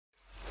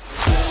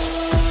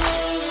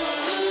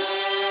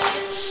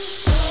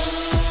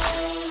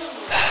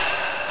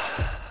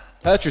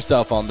Pat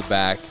yourself on the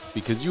back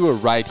because you are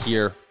right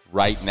here,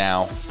 right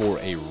now, for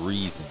a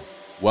reason.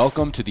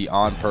 Welcome to the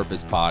On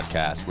Purpose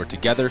podcast, where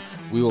together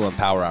we will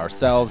empower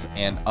ourselves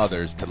and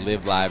others to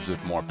live lives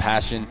with more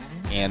passion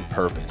and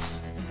purpose.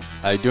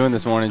 How you doing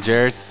this morning,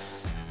 Jared?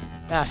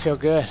 Yeah, I feel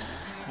good.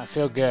 I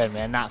feel good,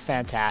 man. Not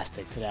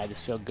fantastic today. I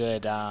just feel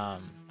good. Where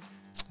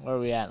are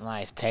we at in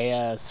life?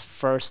 Taya's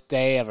first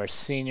day of her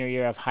senior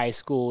year of high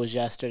school was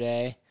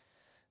yesterday.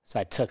 So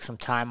I took some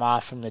time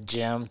off from the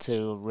gym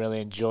to really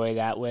enjoy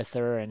that with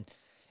her. And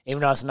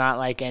even though it's not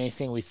like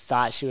anything we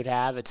thought she would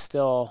have, it's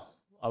still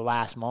a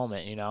last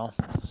moment, you know.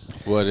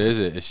 What is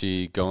it? Is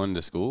she going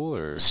to school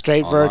or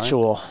straight online?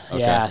 Virtual? Okay.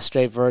 Yeah,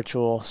 straight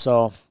virtual.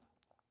 So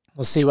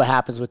we'll see what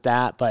happens with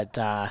that. But,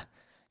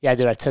 yeah,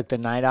 dude, I took the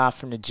night off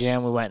from the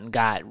gym. We went and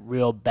got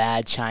real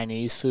bad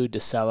Chinese food to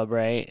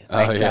celebrate.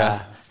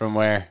 From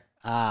where?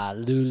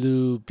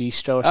 Lulu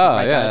Bistro.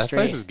 Right down the street.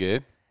 That place is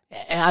good.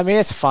 I mean,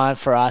 it's fun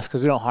for us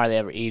because we don't hardly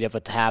ever eat it,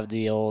 but to have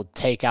the old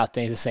takeout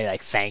things to say,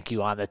 like, thank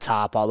you on the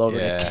top all over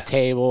the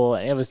table,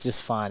 it was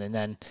just fun. And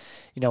then,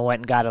 you know,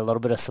 went and got a little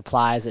bit of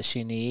supplies that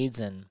she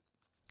needs and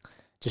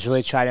just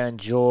really try to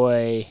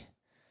enjoy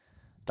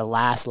the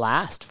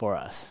last for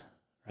us.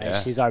 Right? Yeah.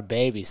 She's our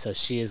baby, so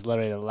she is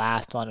literally the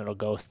last one that'll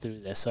go through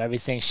this. So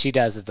everything she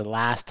does is the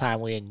last time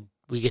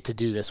we get to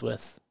do this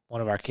with one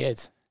of our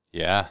kids.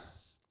 Yeah.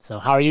 So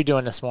how are you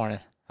doing this morning?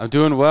 I'm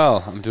doing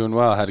well.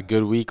 Had a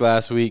good week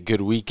last week,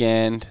 good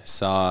weekend.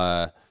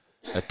 Saw a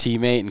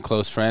teammate and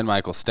close friend,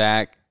 Michael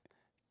Stack,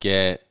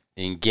 get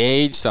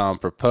engaged. Saw him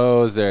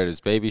propose there at his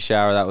baby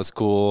shower. That was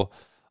cool.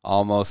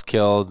 Almost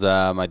killed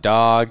my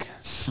dog.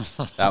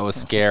 That was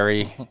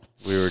scary.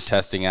 We were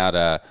testing out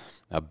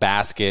a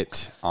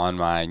basket on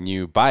my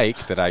new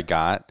bike that I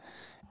got,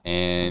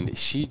 and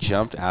she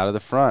jumped out of the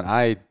front.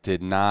 I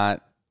did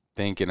not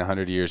think in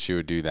 100 years she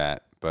would do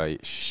that,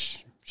 but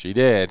she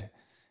did.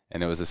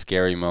 And it was a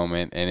scary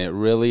moment, and it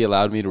really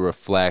allowed me to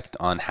reflect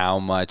on how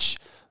much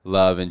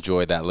love and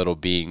joy that little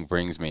being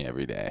brings me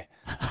every day.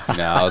 You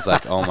know, I was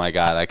like, oh, my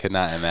God, I could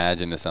not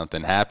imagine if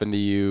something happened to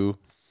you.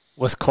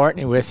 Was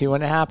Courtney with you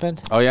when it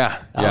happened? Oh,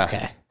 yeah.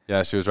 Okay.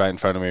 Yeah, she was right in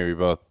front of me. We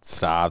both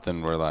stopped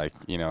and were like,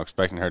 you know,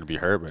 expecting her to be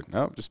hurt, but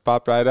nope, just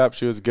popped right up.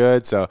 She was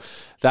good. So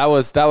that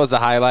was the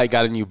highlight.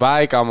 Got a new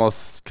bike,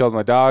 almost killed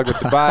my dog with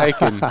the bike,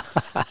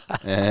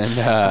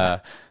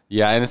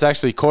 yeah, and it's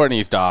actually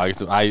Courtney's dog.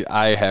 So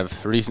I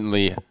have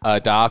recently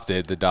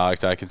adopted the dog,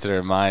 so I consider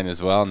it mine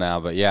as well now.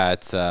 But yeah,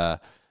 it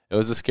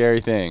was a scary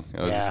thing.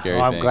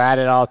 I'm glad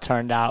it all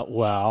turned out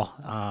well.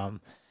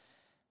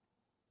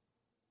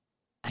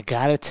 I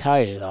got to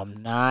tell you, though,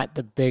 I'm not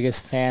the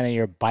biggest fan of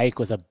your bike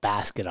with a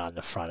basket on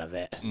the front of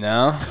it.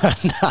 No?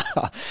 No.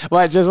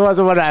 Well, it just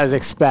wasn't what I was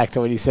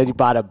expecting when you said you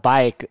bought a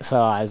bike. So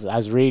I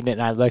was reading it,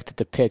 and I looked at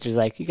the pictures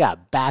like, you got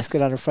a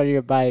basket on the front of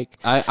your bike?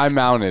 I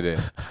mounted it.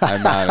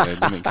 It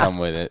didn't come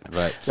with it.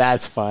 But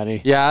that's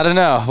funny. Yeah, I don't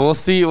know. We'll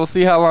see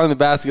how long the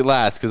basket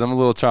lasts because I'm a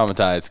little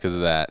traumatized because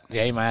of that.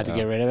 Yeah, you might have to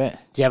get rid of it.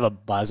 Do you have a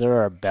buzzer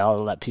or a bell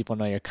to let people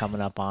know you're coming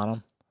up on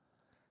them?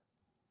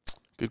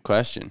 Good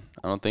question.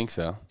 I don't think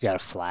so. You got a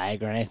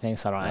flag or anything?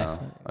 So I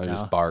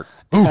just bark.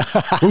 Coming.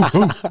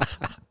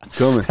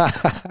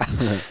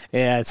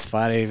 Yeah, it's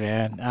funny,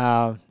 man.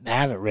 I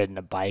haven't ridden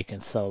a bike in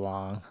so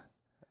long.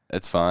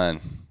 It's fun.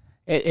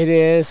 It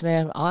is,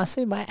 man.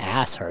 Honestly, my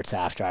ass hurts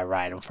after I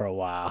ride them for a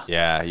while.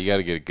 Yeah, you got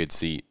to get a good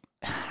seat.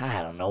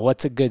 I don't know.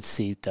 What's a good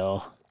seat,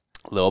 though?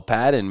 A little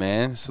padded,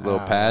 man. It's a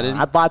little padded.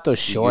 I bought those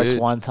shorts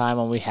one time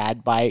when we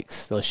had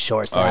bikes. Those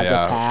shorts that had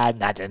the pad,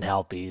 and that didn't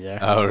help either.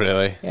 Oh,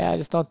 really? Yeah, I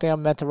just don't think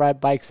I'm meant to ride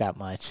bikes that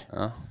much.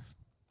 Oh.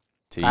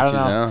 To each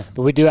his own.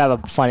 But we do have a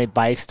funny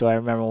bike story. I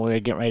remember when we were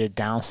getting ready to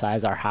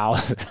downsize our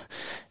house,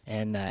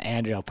 and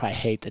Andrea will probably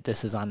hate that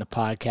this is on the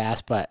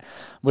podcast, but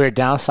we were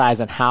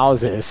downsizing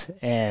houses,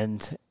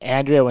 and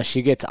Andrea, when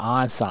she gets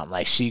on something,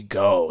 like she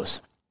goes.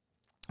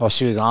 Well,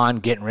 she was on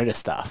getting rid of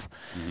stuff.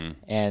 Mm-hmm.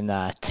 And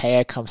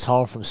Taya comes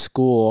home from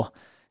school,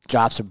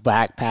 drops her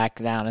backpack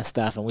down and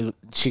stuff, and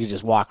she could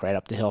just walk right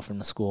up the hill from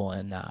the school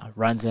and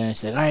runs in.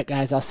 She's like, all right,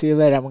 guys, I'll see you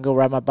later. I'm going to go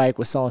ride my bike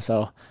with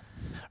so-and-so.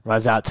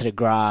 Runs out to the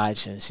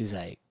garage, and she's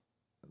like,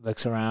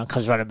 looks around,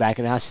 comes running back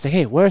in the house. She's like,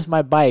 hey, where's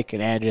my bike?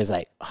 And Andrea's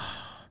like,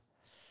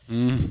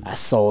 I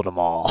sold them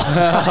all.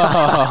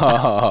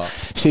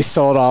 She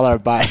sold all our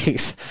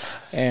bikes.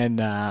 And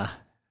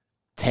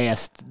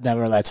Taya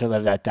never lets her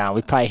live that down.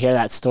 We probably hear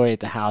that story at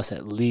the house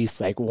at least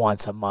like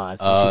once a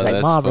month. And she's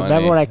like, Mom,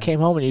 remember when I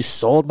came home and you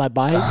sold my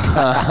bike?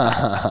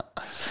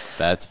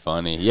 That's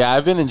funny. Yeah,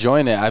 I've been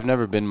enjoying it. I've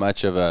never been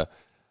much of a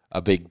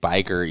big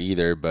biker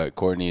either, but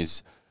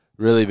Courtney's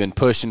really been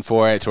pushing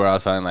for it to where I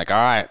was finally like, all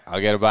right, I'll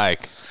get a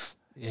bike.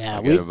 Yeah,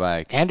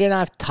 Andrea and I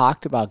have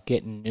talked about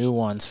getting new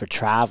ones for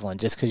traveling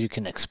just because you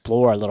can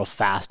explore a little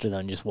faster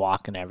than just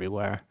walking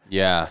everywhere.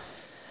 Yeah.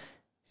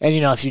 And,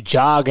 you know, if you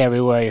jog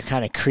everywhere, you're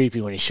kind of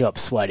creepy when you show up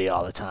sweaty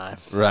all the time.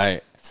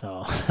 Right.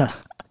 So,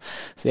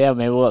 yeah,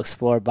 maybe we'll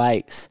explore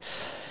bikes.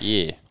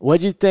 Yeah.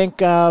 What'd you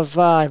think of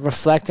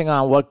reflecting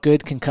on what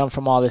good can come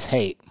from all this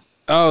hate?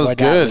 Oh, it was Where'd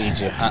that good. lead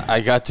you?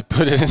 I got to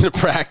put it into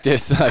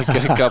practice like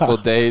a couple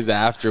days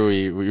after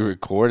we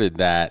recorded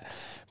that.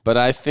 But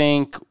I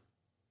think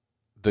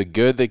the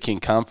good that can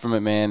come from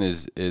it, man,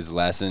 is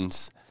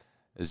lessons.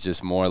 Is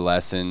just more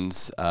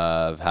lessons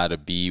of how to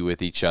be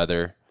with each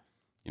other.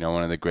 You know,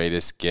 one of the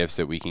greatest gifts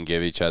that we can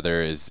give each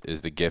other is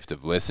the gift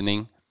of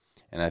listening.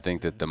 And I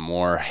think that the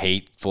more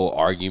hateful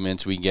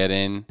arguments we get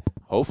in,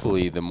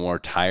 hopefully the more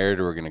tired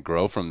we're going to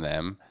grow from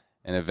them.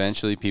 And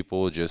eventually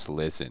people will just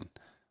listen.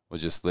 We'll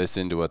just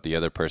listen to what the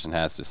other person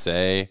has to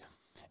say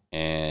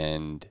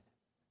and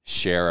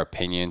share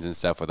opinions and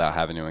stuff without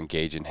having to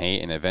engage in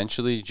hate, and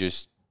eventually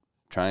just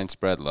try and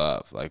spread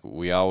love. Like,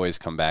 we always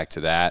come back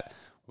to that.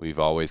 We've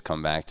always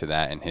come back to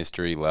that in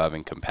history, love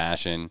and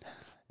compassion.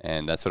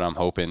 And that's what I'm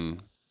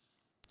hoping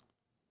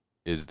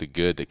is the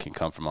good that can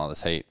come from all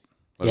this hate.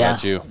 What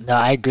about you? No,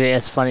 I agree.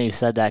 It's funny you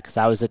said that because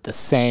I was at the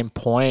same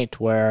point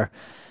where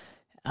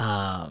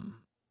the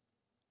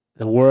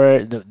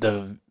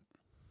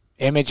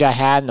image I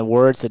had and the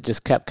words that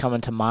just kept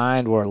coming to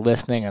mind were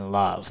listening and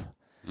love.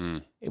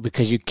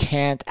 Because you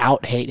can't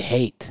out-hate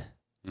hate.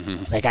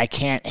 Mm-hmm. Like, I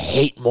can't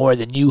hate more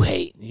than you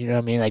hate. You know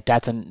what I mean? Like,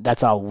 that's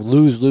a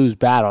lose-lose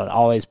battle. It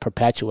always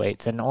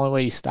perpetuates. And the only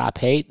way you stop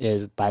hate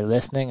is by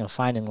listening and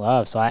finding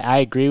love. So I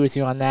agree with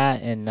you on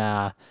that. And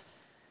I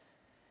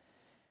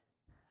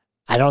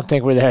don't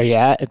think we're there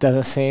yet, it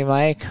doesn't seem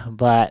like.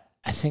 But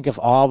I think if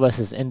all of us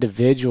as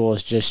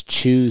individuals just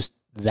choose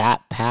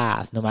that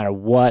path, no matter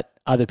what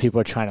other people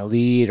are trying to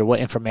lead or what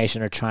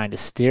information they're trying to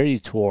steer you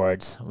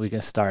towards, we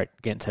can start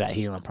getting to that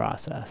healing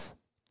process.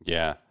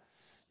 Yeah,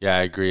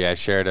 I agree. I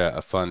shared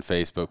a fun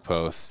Facebook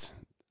post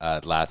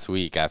last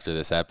week after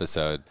this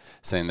episode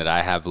saying that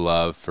I have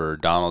love for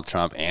Donald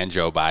Trump and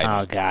Joe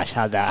Biden. Oh gosh,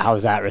 how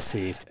was that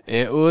received?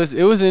 It was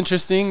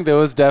interesting. There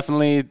was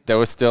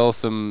still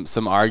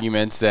some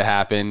arguments that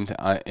happened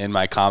in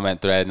my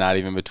comment thread, not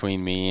even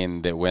between me,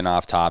 and that went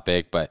off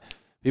topic, but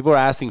people were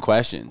asking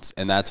questions,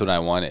 and that's what I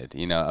wanted.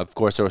 You know, of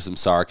course, there was some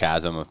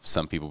sarcasm of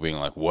some people being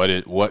like,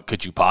 what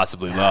could you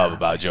possibly love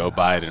about Joe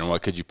Biden?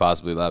 What could you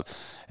possibly love?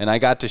 And I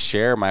got to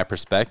share my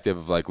perspective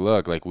of like,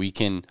 look, like we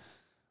can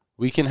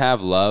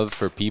have love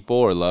for people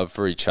or love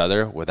for each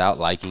other without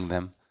liking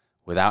them,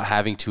 without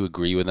having to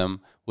agree with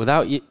them,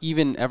 without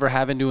even ever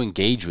having to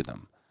engage with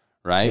them,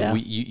 right? Yeah.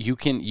 You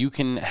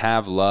can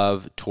have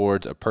love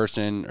towards a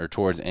person or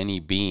towards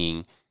any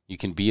being. You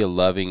can be a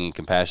loving and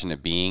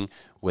compassionate being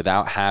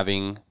without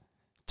having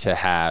to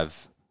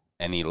have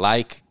any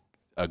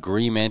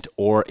agreement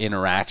or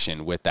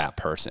interaction with that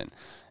person.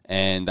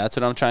 And that's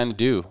what I'm trying to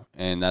do.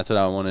 And that's what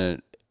I want to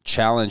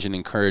challenge and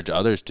encourage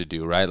others to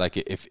do, right? Like,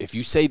 if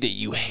you say that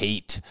you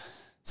hate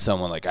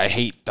someone, like I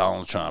hate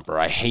Donald Trump or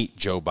I hate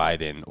Joe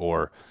Biden,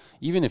 or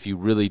even if you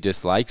really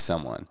dislike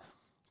someone,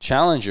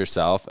 challenge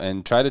yourself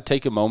and try to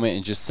take a moment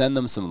and just send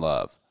them some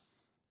love.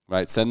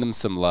 Right, send them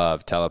some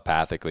love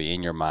telepathically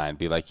in your mind.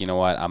 Be like, you know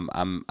what,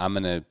 I'm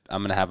gonna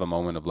have a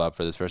moment of love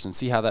for this person.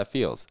 See how that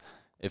feels.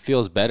 It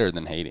feels better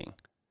than hating.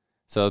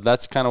 So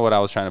that's kind of what I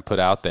was trying to put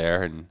out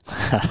there, and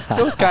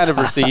it was kind of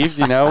received,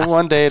 you know,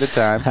 one day at a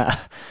time.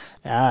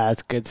 Yeah,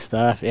 that's good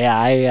stuff. Yeah,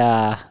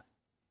 I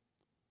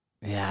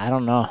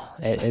don't know.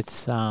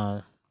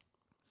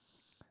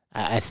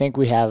 I think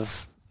we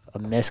have a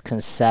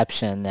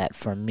misconception that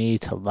for me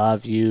to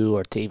love you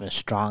or to even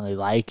strongly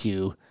like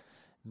you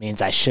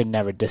means I should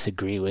never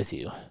disagree with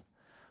you,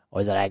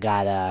 or that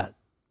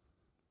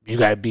you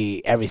gotta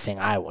be everything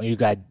I want. You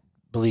gotta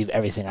believe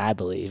everything I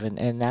believe,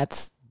 and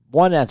that's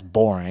one, that's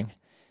boring,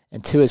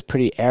 and two, it's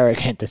pretty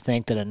arrogant to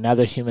think that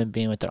another human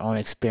being with their own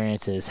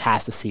experiences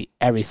has to see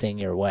everything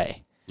your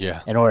way,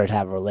 in order to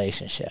have a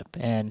relationship.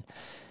 And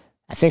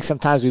I think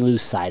sometimes we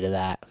lose sight of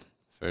that.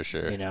 For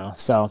sure. You know,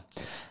 so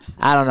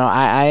I don't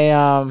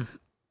know.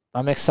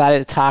 I'm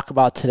excited to talk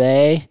about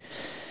today.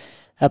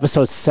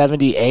 Episode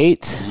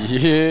 78.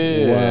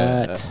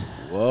 Yeah. What?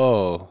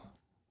 Whoa.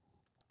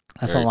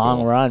 That's Very a long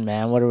cool. run,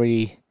 man. We'll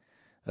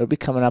be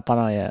coming up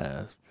on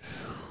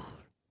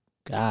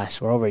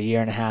we're over a year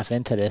and a half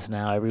into this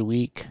now, every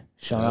week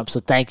showing up. So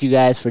thank you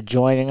guys for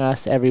joining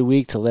us every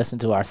week to listen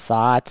to our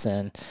thoughts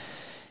and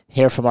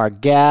hear from our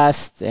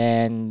guests,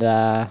 and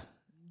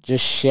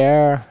just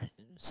share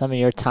some of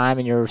your time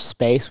and your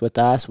space with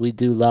us. We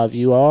do love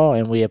you all,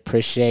 and we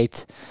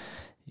appreciate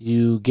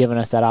you giving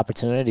us that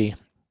opportunity.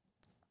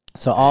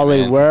 So,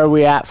 Ollie, where are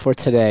we at for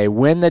today?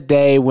 Win the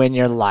day, win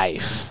your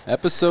life.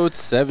 Episode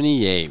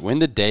 78, win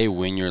the day,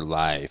 win your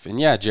life. And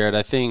yeah, Jared,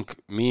 I think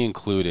me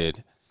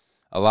included,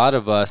 a lot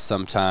of us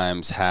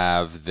sometimes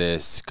have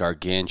this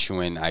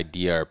gargantuan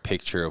idea or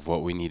picture of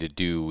what we need to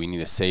do. We need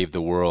to save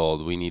the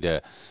world. We need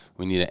to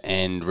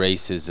end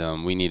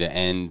racism. We need to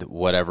end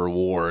whatever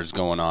war is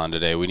going on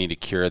today. We need to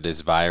cure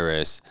this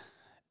virus.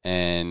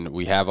 And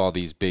we have all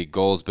these big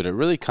goals, but it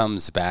really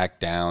comes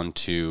back down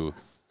to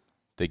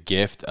the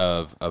gift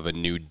of a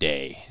new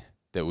day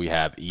that we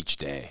have each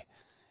day.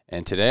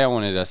 And today I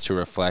wanted us to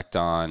reflect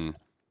on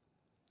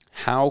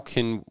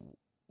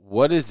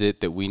what is it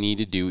that we need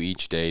to do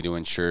each day to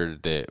ensure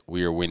that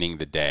we are winning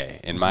the day.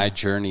 In my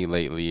journey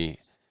lately,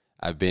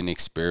 I've been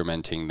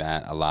experimenting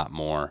that a lot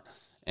more.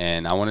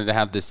 And I wanted to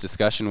have this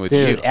discussion with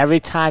Dude, you.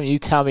 every time you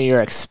tell me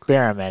you're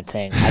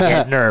experimenting, I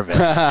get nervous.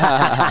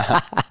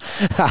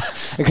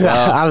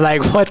 I'm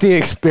like, what do you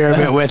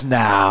experiment with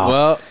now?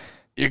 Well,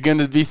 you're going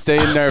to be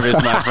staying nervous,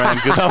 my friend,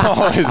 because I'm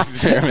always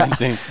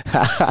experimenting.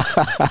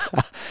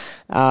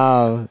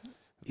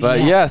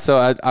 But yeah,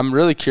 so I'm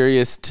really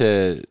curious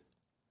to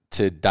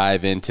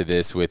dive into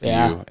this with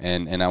you.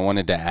 And I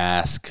wanted to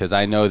ask, because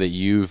I know that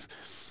you've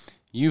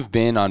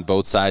been on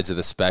both sides of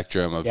the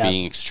spectrum of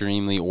being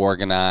extremely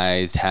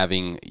organized,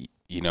 having,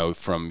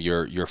 from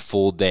your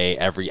full day,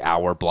 every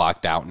hour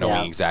blocked out,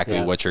 knowing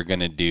exactly what you're going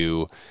to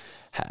do,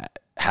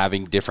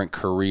 having different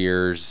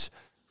careers,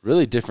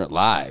 really different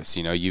lives.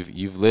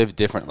 You've lived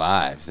different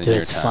lives in your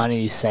time. It's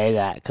funny you say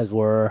that, because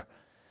we're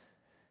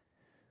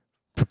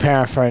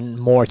preparing for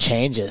more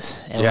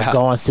changes, and we're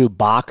going through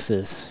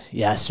boxes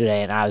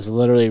yesterday, and I was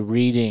literally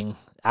reading.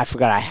 I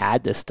forgot I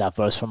had this stuff,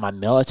 but it was from my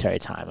military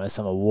time. It was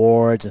some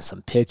awards and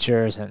some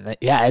pictures, and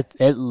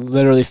it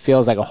literally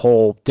feels like a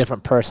whole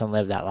different person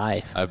lived that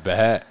life. I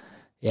bet.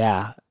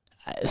 Yeah.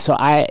 So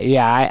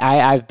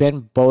I've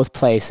been both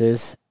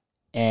places,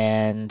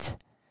 and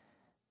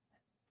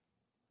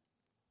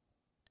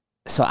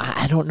so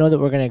I don't know that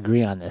we're going to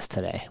agree on this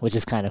today, which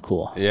is kind of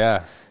cool.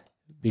 Yeah.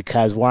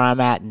 Because where I'm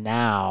at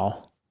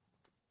now,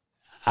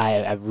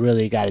 I've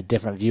really got a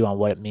different view on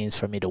what it means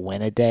for me to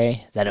win a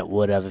day than it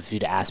would have if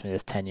you'd asked me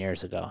this 10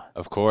 years ago.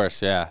 Of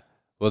course, yeah.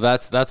 Well,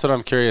 that's what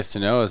I'm curious to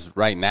know is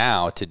right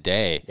now,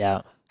 today.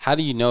 Yeah. How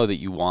do you know that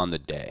you won the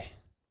day?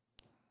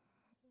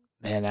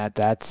 Man,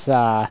 that's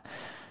to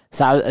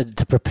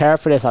prepare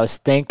for this, I was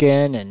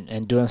thinking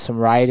and doing some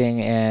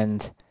writing,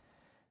 and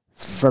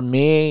for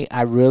me,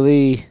 I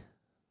really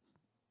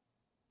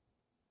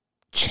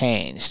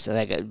changed.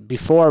 Like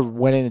before,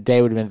 winning the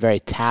day would have been very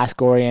task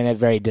oriented,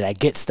 very, did I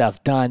get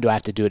stuff done? Do I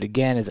have to do it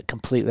again? Is it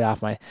completely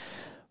off my,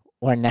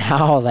 or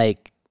now,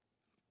 like,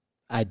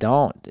 I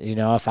don't,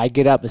 if I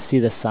get up and see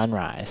the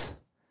sunrise,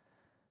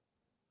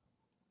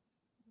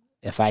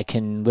 if I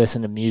can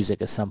listen to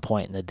music at some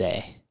point in the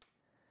day,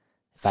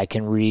 if I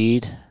can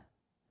read,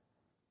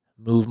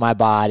 move my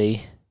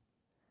body,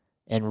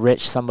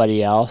 enrich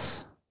somebody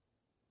else,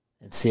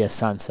 and see a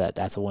sunset,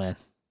 that's a win.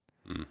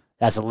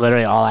 That's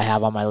literally all I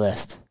have on my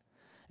list.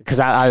 Because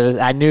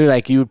I knew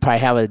like you would probably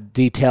have a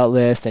detailed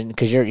list, and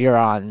because you're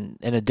in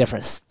a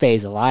different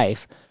phase of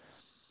life.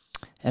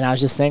 And I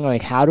was just thinking,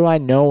 like, how do I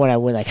know when I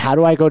win? Like, how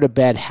do I go to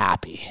bed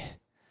happy?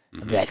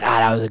 And be like,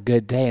 that was a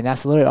good day. And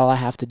that's literally all I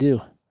have to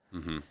do.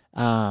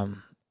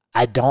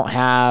 I don't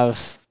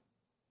have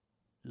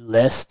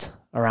list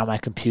around my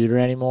computer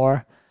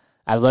anymore.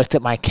 I looked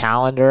at my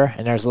calendar,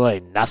 and there's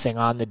literally nothing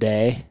on the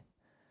day.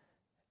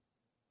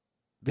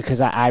 Because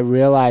I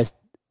realized,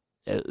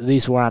 at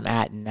least where I'm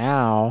at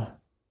now,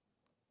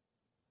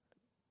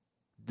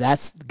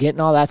 that's getting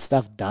all that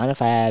stuff done.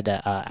 If I had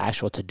an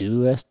actual to-do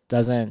list,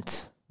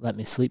 doesn't let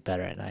me sleep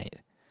better at night.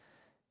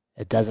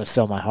 It doesn't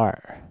fill my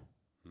heart.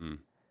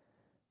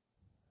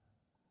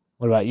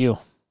 What about you?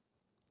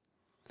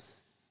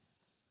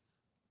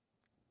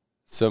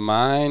 So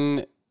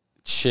mine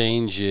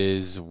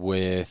changes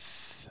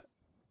with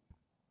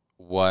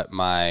what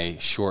my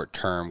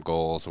short-term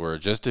goals were.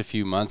 Just a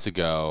few months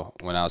ago,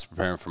 when I was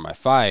preparing for my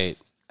fight,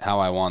 how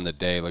I won the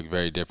day looked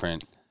very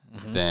different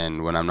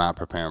than when I'm not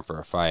preparing for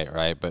a fight,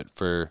 right? But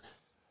for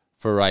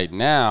right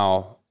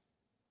now,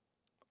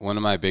 one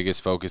of my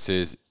biggest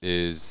focuses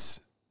is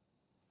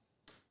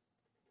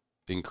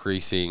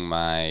increasing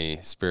my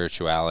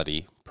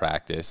spirituality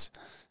practice,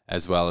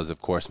 as well as,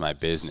 of course, my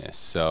business.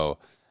 So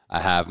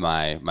I have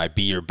my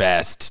Be Your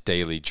Best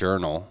daily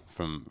journal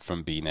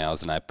from B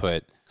Nails, and I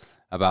put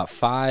about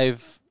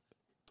 5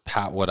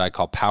 what I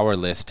call power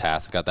list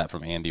tasks. I got that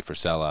from Andy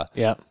Frisella.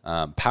 Yeah.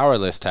 Power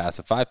list tasks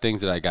of 5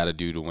 things that I got to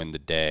do to win the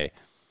day.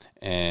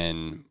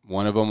 And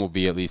one of them will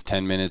be at least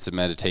 10 minutes of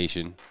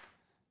meditation,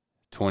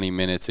 20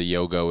 minutes of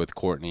yoga with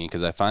Courtney,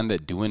 because I find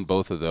that doing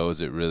both of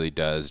those, it really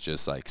does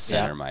just like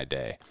center my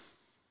day.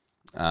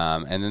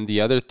 And then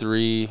the other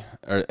 3,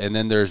 and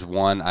then there's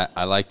one,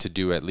 I like to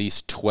do at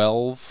least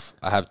 12.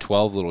 I have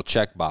 12 little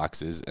check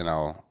boxes, and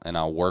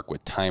I'll work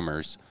with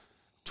timers.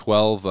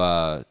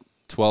 12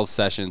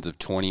 sessions of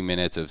 20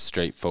 minutes of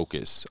straight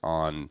focus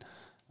on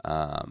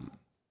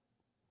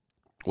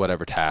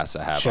whatever tasks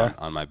I have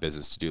on my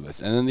business to-do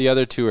list. And then the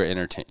other 2 are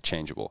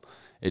interchangeable.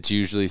 It's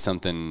usually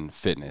something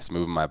fitness,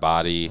 moving my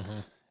body,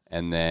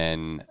 and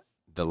then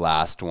the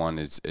last one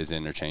is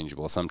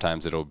interchangeable.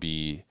 Sometimes it'll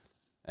be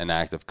an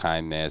act of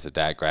kindness, a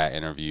DAGRAT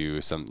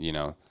interview,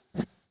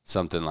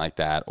 something like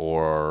that,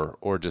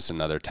 or just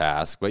another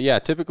task. But yeah,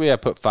 typically I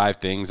put 5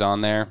 things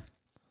on there,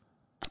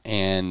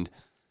 and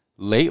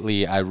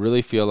lately, I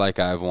really feel like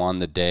I've won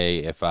the day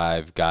if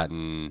I've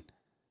gotten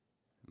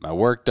my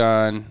work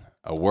done,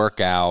 a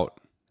workout,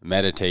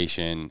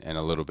 meditation, and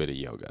a little bit of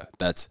yoga.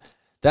 That's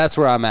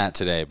where I'm at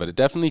today, but it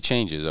definitely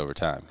changes over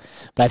time.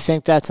 But I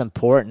think that's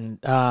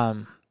important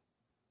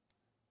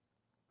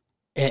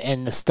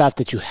in the stuff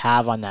that you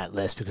have on that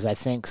list, because I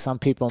think some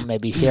people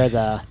maybe hear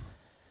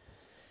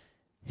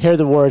hear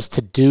the words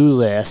to-do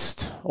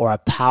list or a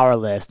power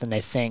list, and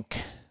they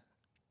think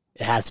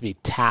it has to be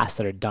tasks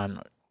that are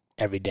done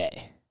every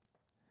day.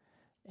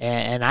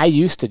 And I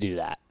used to do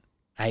that.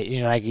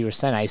 Like you were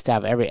saying, I used to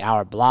have every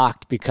hour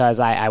blocked because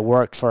I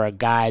worked for a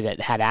guy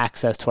that had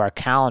access to our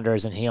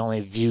calendars, and he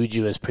only viewed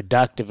you as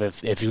productive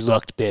if you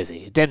looked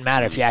busy. It didn't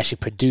matter if you actually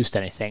produced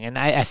anything. And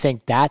I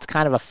think that's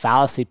kind of a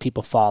fallacy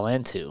people fall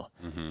into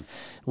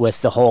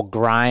with the whole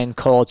grind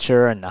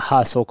culture and the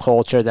hustle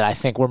culture that I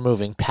think we're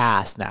moving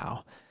past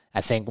now.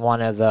 I think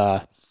one of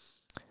the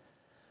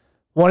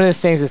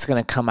things that's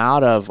going to come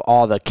out of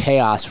all the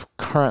chaos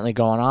currently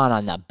going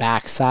on the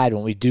backside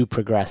when we do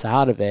progress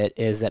out of it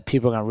is that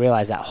people are going to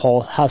realize that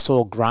whole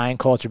hustle, grind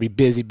culture, be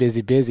busy,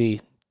 busy,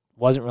 busy,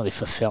 wasn't really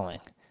fulfilling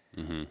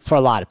for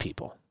a lot of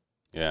people.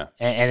 Yeah.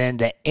 And in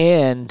the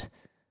end,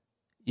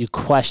 you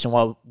question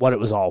what it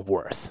was all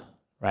worth,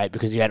 right?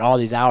 Because you had all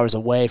these hours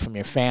away from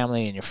your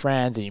family and your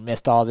friends, and you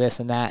missed all this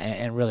and that,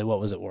 and really, what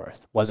was it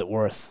worth? Was it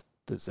worth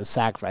the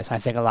sacrifice? I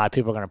think a lot of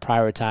people are going to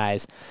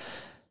prioritize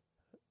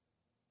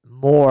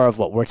more of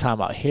what we're talking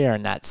about here,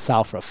 and that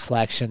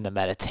self-reflection, the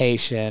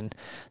meditation,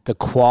 the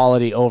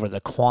quality over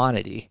the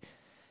quantity.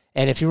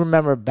 And if you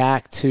remember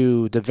back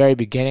to the very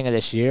beginning of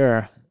this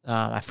year,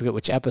 I forget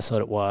which episode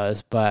it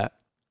was, but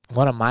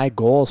one of my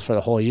goals for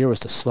the whole year was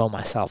to slow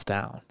myself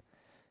down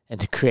and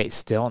to create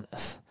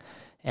stillness.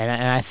 And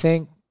I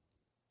think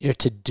your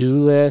to-do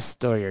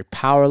list or your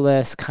power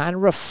list kind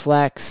of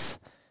reflects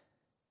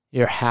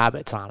your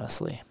habits,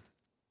 honestly.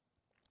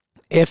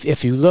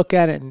 If you look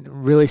at it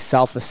and really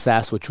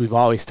self-assess, which we've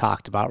always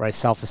talked about, right?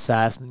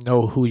 Self-assess,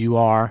 know who you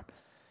are.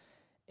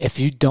 If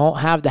you don't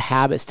have the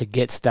habits to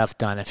get stuff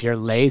done, if you're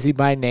lazy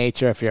by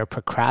nature, if you're a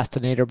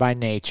procrastinator by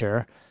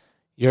nature,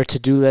 your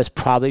to-do list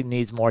probably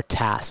needs more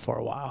tasks for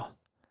a while.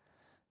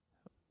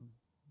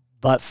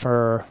 But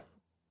for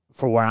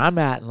where I'm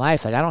at in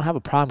life, like, I don't have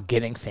a problem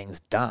getting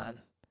things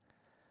done.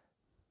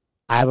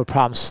 I have a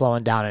problem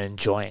slowing down and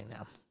enjoying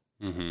them.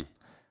 Mm-hmm.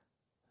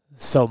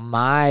 So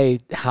my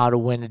how to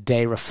win a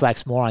day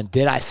reflects more on,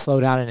 did I slow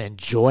down and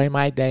enjoy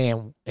my day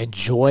and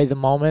enjoy the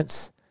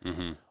moments?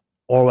 Mm-hmm.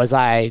 Or was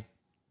I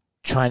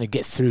trying to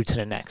get through to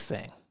the next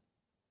thing?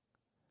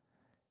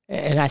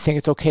 And I think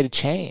it's okay to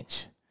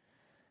change.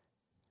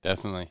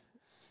 Definitely.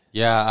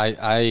 Yeah,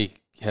 I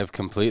have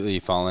completely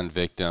fallen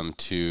victim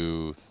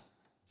to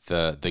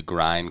the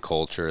grind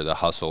culture, the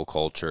hustle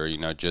culture.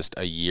 Just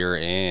a year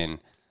in,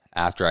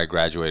 after I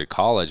graduated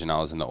college and I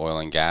was in the oil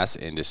and gas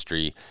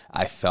industry,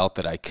 I felt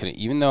that I couldn't,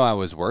 even though I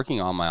was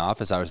working on my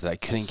office hours, that I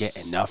couldn't get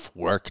enough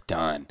work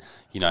done.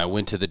 I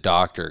went to the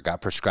doctor, got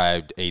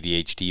prescribed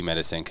ADHD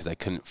medicine because I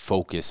couldn't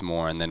focus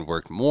more, and then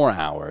worked more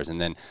hours, and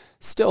then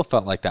still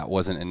felt like that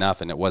wasn't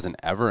enough, and it wasn't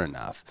ever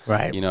enough.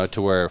 Right.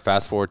 To where,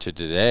 fast forward to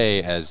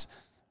today, as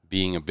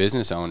being a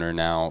business owner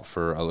now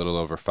for a little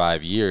over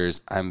 5 years,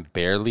 I'm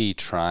barely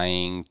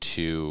trying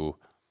to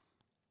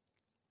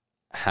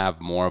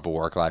have more of a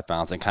work-life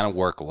balance and kind of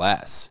work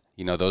less.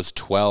 Those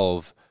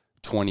 12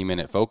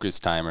 20-minute focus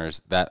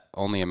timers, that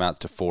only amounts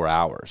to 4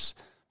 hours.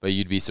 But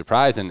you'd be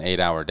surprised in an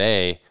 8-hour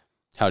day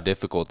how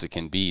difficult it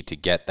can be to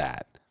get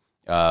that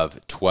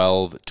of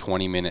 12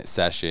 20-minute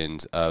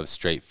sessions of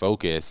straight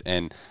focus.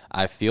 And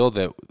I feel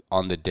that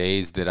on the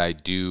days that I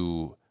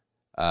do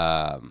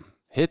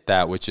hit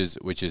that, which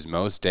is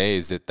most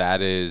days,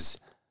 that's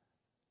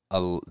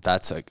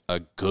a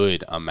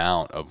good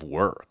amount of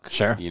work.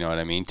 Sure. You know what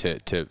I mean?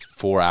 To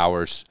 4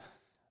 hours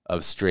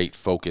of straight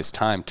focus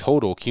time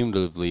total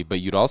cumulatively, but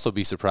you'd also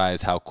be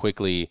surprised how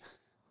quickly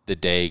the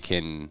day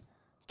can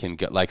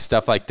go. Like,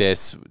 stuff like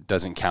this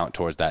doesn't count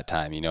towards that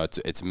time.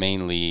 It's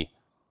mainly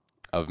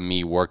of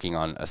me working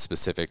on a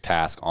specific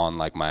task on,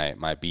 like,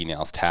 my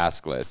B-Nails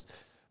task list.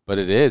 But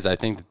I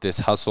think that this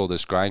hustle,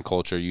 this grind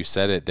culture, you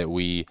said it, that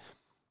we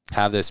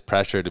have this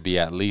pressure to be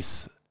at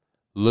least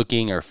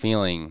looking or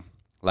feeling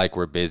like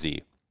we're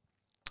busy.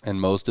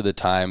 And most of the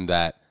time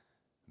that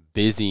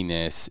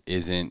busyness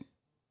isn't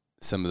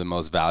some of the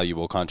most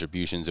valuable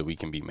contributions that we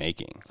can be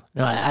making.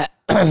 No,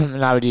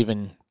 and I would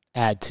even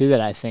add to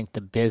that, I think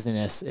the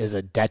busyness is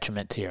a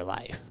detriment to your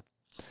life.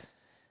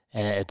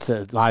 And it's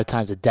a lot of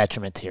times a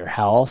detriment to your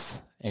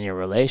health and your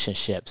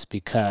relationships,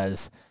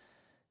 because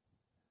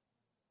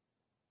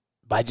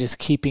by just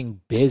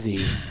keeping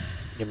busy,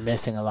 you're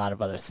missing a lot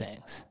of other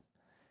things.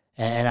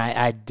 And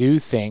I do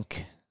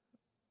think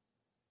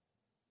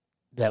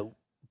that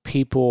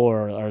people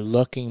are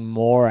looking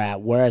more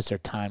at, where is their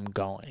time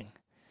going?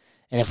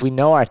 And if we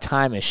know our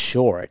time is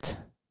short,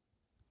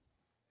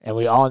 and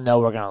we all know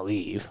we're going to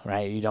leave,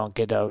 right? You don't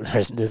get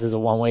this is a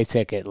one-way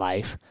ticket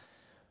life.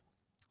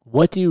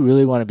 What do you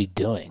really want to be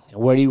doing? And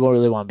where do you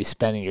really want to be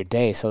spending your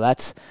day? So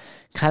that's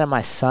kind of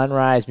my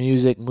sunrise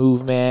music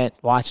movement,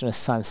 watching the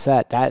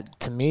sunset. That,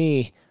 to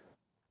me,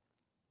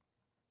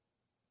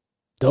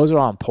 those are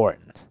all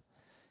important.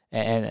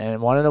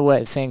 And one of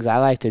the things I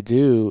like to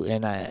do,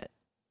 and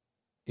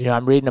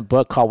I'm reading a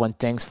book called When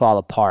Things Fall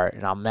Apart,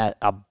 and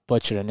I'll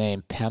butcher the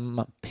name,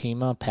 Pema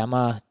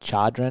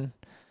Chodron.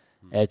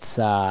 It's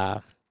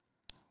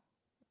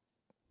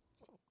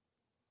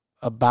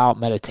about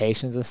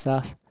meditations and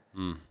stuff.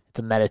 It's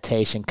a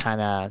meditation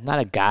kind of, not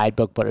a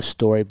guidebook, but a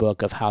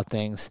storybook of how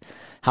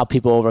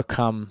people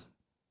overcome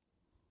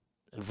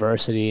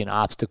adversity and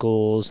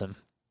obstacles. And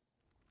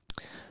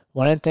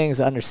one of the things,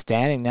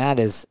 understanding that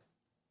is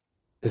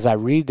I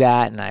read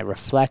that and I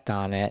reflect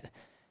on it.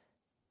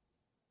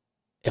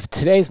 If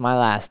today's my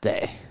last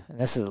day, and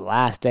this is the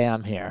last day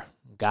I'm here,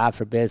 God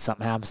forbid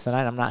something happens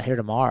tonight, I'm not here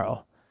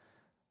tomorrow,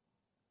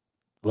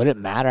 would it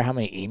matter how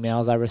many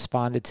emails I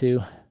responded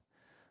to?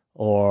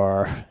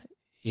 Or,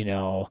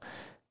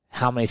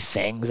 how many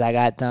things I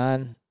got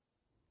done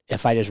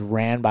if I just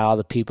ran by all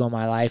the people in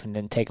my life and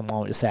didn't take a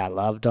moment to say I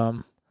loved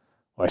them,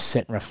 or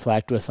sit and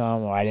reflect with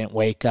them, or I didn't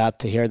wake up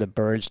to hear the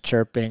birds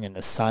chirping and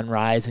the sun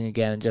rising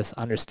again and just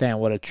understand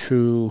what a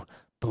true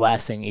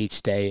blessing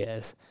each day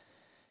is.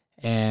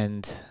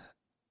 And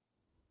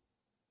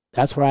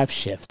that's where I've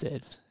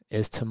shifted,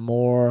 is to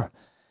more,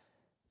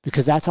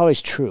 because that's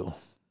always true.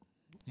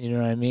 You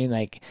know what I mean?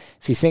 Like,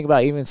 if you think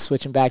about even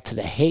switching back to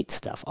the hate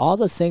stuff, all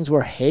the things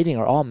we're hating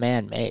are all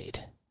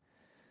man-made.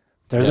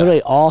 They're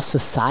literally all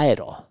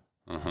societal.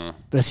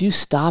 But if you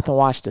stop and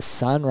watch the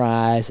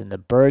sunrise and the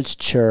birds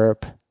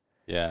chirp.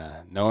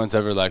 Yeah. No one's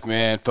ever like,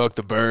 man, fuck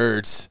the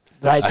birds.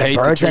 Right. The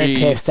birds ain't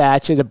pissed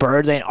at you. The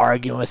birds ain't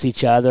arguing with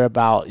each other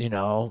about,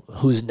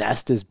 whose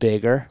nest is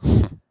bigger.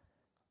 For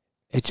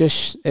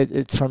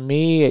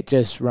me, it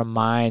just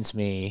reminds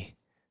me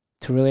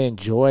to really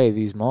enjoy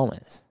these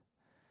moments.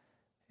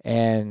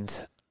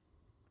 And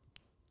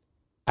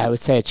I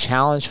would say a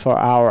challenge for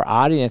our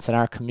audience and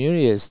our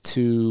community is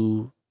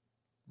to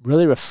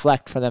really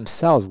reflect for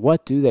themselves,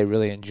 what do they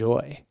really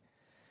enjoy?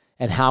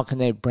 And how can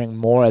they bring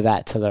more of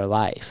that to their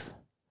life?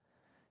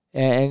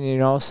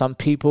 And some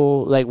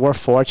people, like, we're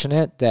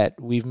fortunate that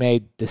we've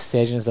made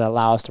decisions that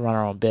allow us to run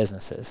our own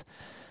businesses,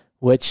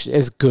 which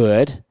is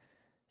good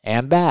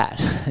and bad.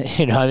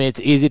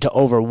 It's easy to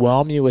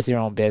overwhelm you with your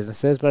own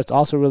businesses, but it's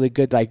also really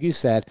good, like you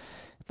said,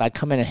 if I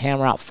come in and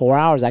hammer out 4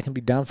 hours, I can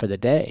be done for the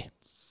day.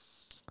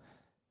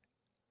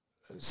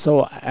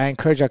 So I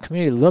encourage our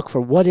community to look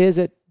for what is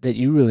it that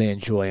you really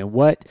enjoy, and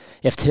what,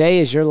 if today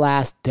is your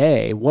last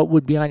day, what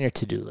would be on your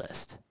to-do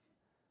list?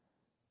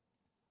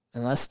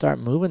 And let's start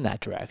moving that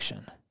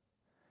direction.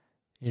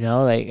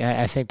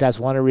 I think that's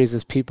one of the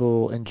reasons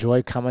people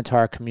enjoy coming to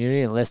our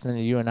community and listening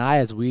to you and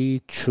I, is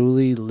we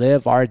truly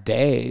live our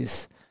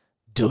days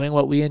doing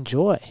what we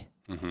enjoy.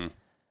 And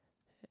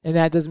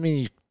that doesn't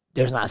mean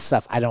there's not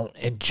stuff I don't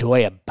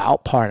enjoy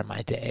about part of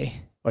my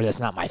day, or that's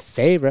not my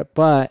favorite,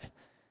 but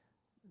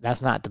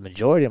that's not the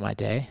majority of my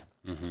day.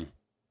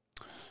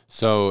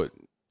 So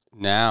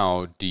now,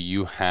 do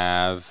you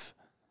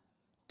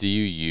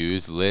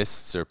use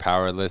lists or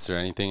power lists or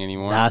anything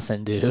anymore?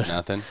 Nothing, dude.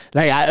 Nothing?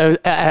 Like,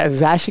 it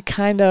was actually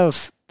kind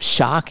of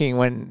shocking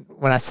when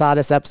I saw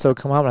this episode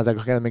come up, and I was like,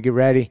 okay, let me get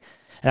ready.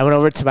 And I went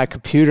over to my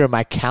computer, and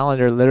my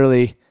calendar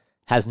literally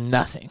has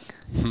nothing.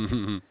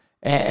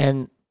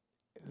 and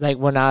like,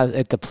 when I was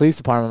at the police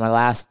department, my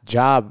last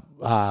job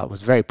was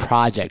very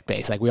project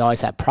based. Like, we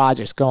always had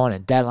projects going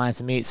and deadlines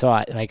to meet. So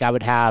I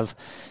would have,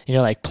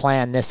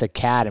 plan this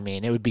academy,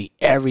 and it would be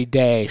every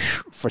day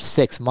for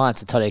 6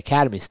 months until the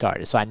academy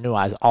started. So I knew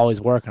I was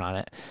always working on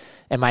it,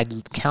 and my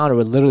calendar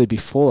would literally be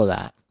full of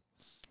that.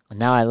 And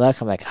now I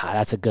look, I'm like,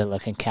 that's a good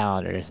looking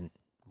calendar.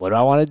 What do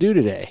I want to do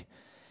today?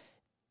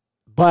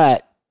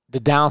 But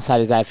the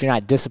downside is that if you're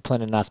not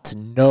disciplined enough to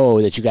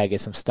know that you got to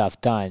get some stuff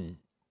done,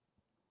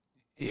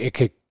 it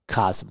could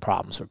cause some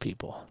problems for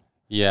people.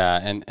 Yeah,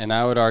 and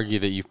I would argue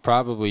that you've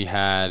probably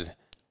had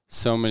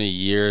so many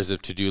years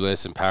of to-do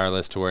lists and power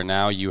lists to where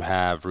now you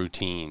have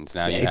routines.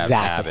 Now you have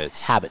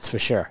habits. Habits, for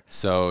sure.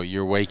 So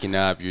you're waking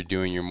up, you're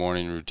doing your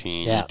morning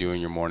routine, you're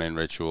doing your morning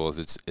rituals.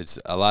 It's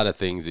a lot of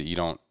things that you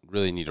don't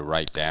really need to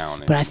write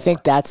down anymore. But I think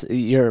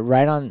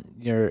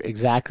you're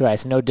exactly right.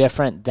 It's no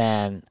different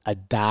than a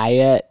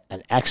diet,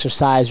 an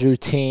exercise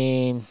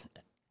routine.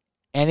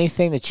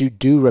 Anything that you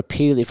do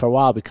repeatedly for a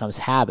while becomes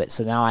habit.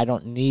 So now I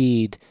don't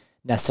need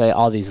necessarily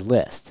all these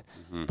lists.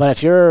 But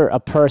if you're a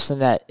person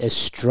that is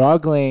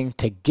struggling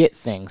to get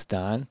things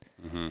done,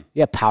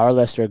 power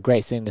lists are a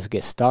great thing to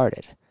get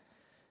started.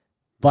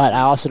 But I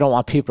also don't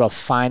want people to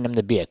find them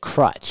to be a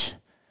crutch,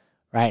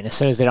 right? And as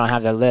soon as they don't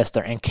have their list,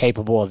 they're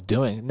incapable of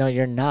doing it. No,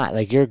 you're not.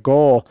 Like, your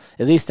goal,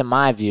 at least in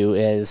my view,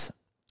 is,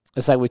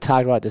 it's like we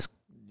talked about this,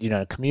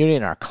 community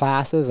in our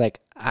classes. Like,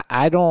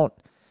 I don't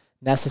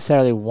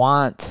necessarily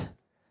want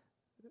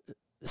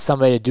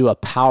somebody to do a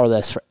power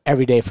list for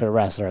every day for the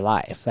rest of their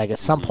life. Like, at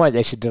some point,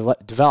 they should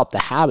develop the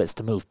habits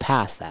to move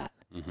past that.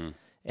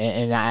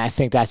 And I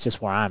think that's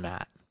just where I'm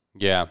at.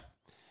 Yeah.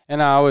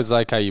 And I always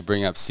like how you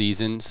bring up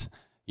seasons.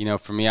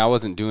 For me, I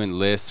wasn't doing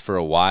lists for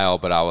a while,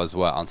 but I was,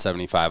 on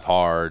 75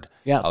 hard.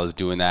 Yeah. I was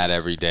doing that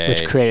every day.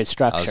 Which created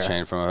structure. I was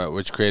training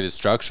which created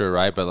structure,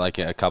 right? But like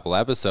a couple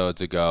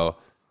episodes ago,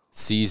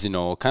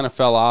 seasonal kind of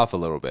fell off a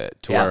little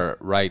bit to where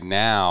right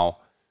now,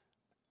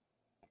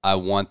 I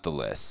want the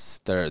lists.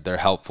 They're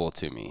helpful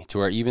to me, to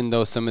where even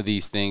though some of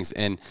these things,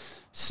 and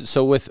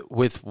so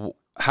with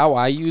how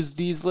I use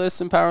these lists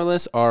and power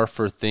lists are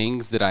for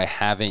things that I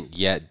haven't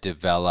yet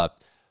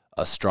developed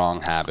a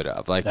strong habit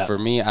of. Like for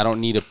me, I don't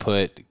need to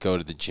put go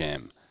to the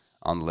gym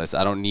on the list.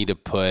 I don't need to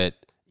put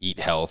eat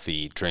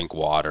healthy, drink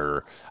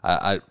water.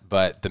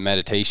 But the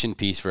meditation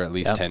piece for at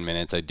least 10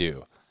 minutes, I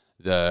do.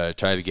 The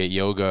try to get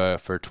yoga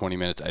for 20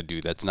 minutes, I do.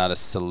 That's not a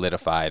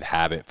solidified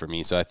habit for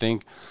me. So I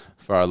think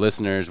for our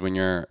listeners, when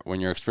you're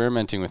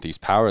experimenting with these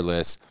power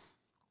lists,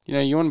 you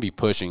know, you want to be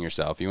pushing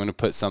yourself. You want to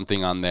put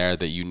something on there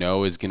that you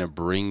know is going to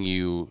bring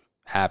you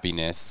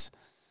happiness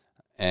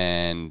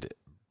and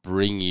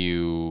bring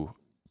you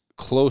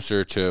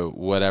closer to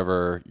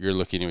whatever you're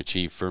looking to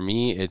achieve. For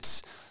me,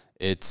 it's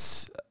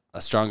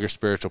a stronger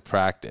spiritual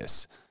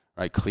practice,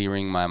 right?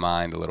 Clearing my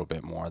mind a little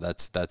bit more.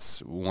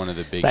 That's one of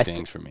the big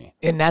things for me.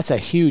 And that's a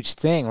huge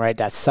thing, right?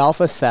 That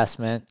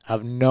self-assessment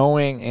of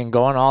knowing and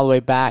going all the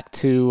way back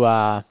to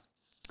our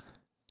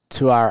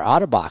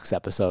Otterbox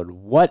episode.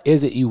 What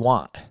is it you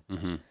want?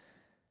 Mm-hmm.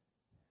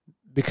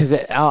 Because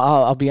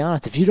I'll be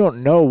honest, if you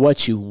don't know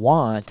what you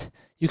want,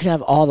 you can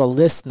have all the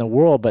lists in the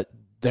world, but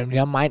they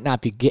might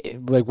not be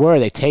like, where are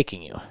they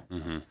taking you?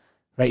 Mm-hmm.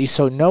 Right?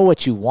 So know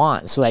what you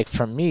want. So like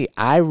for me,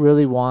 I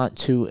really want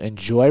to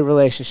enjoy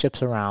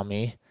relationships around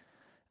me.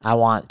 I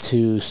want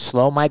to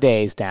slow my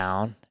days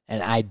down,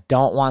 and I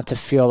don't want to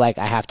feel like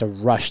I have to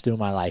rush through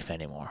my life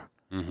anymore.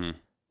 Mm-hmm.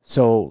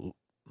 So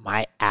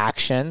my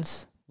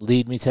actions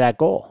lead me to that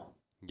goal.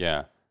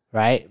 Yeah.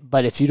 Right?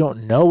 But if you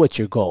don't know what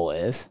your goal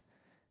is,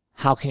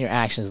 how can your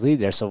actions lead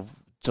there? So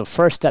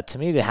first step to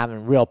me to having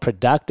a real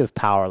productive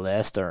power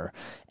list or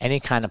any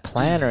kind of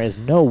planner is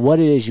know what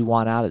it is you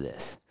want out of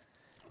this.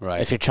 Right.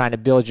 If you're trying to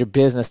build your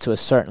business to a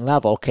certain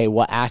level, okay,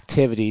 what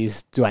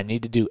activities do I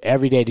need to do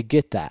every day to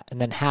get that? And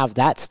then have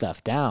that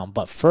stuff down.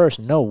 But first,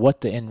 know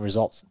what the end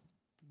results,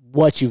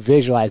 what you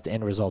visualize the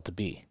end result to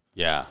be.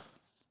 Yeah.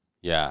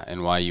 Yeah.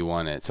 And why you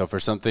want it. So for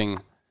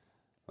something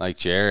like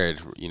Jared,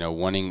 you know,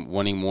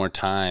 wanting more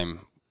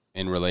time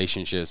in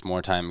relationships,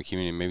 more time in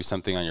community, maybe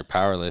something on your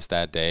power list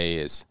that day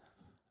is,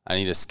 I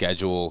need to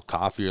schedule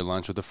coffee or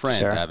lunch with a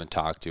friend I haven't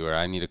talked to, or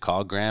I need to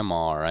call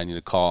grandma, or I need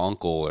to call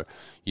uncle, or,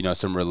 you know,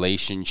 some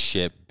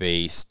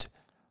relationship-based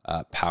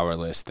power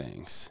list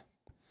things.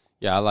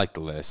 Yeah, I like the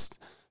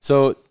list.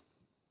 So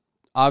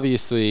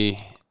obviously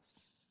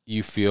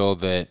you feel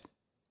that,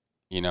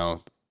 you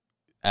know,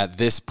 at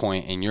this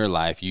point in your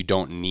life, you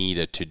don't need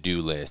a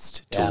to-do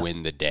list to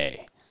win the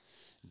day.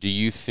 Do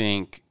you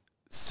think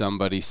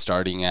somebody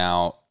starting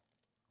out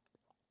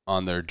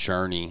on their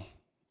journey,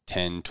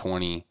 10,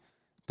 20,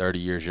 30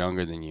 years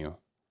younger than you,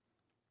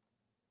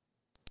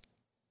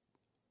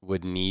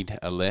 would need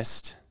a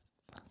list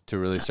to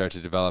really start to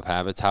develop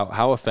habits?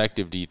 How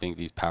effective do you think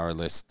these power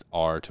lists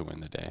are to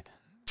win the day?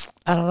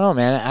 I don't know,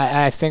 man.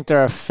 I think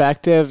they're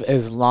effective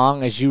as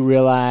long as you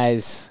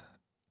realize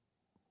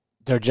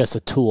they're just a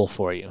tool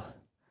for you.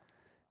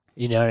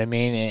 You know what I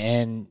mean?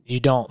 And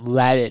you don't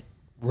let it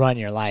run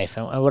your life.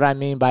 And what I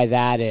mean by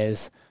that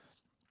is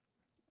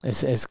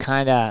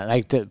kind of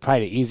like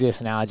probably the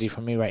easiest analogy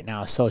for me right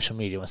now is social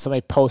media. When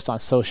somebody posts on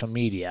social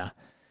media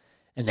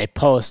and they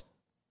post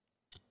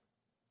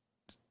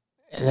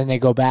and then they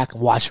go back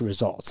and watch the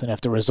results. And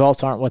if the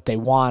results aren't what they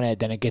wanted,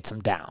 then it gets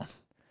them down.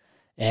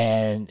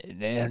 And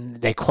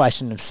they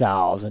question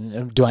themselves.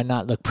 And do I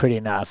not look pretty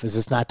enough? Is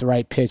this not the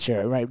right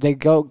picture? Right? They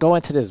go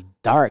into this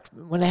dark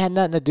when it had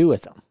nothing to do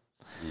with them.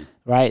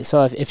 Right?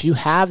 So if you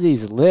have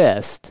these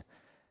lists,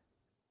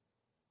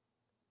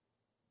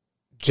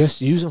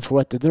 just use them for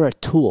what they're a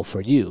tool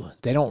for you.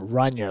 They don't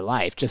run your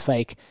life. Just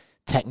like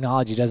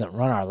technology doesn't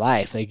run our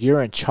life. Like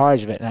you're in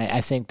charge of it. And I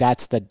think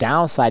that's the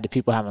downside to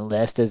people having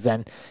lists is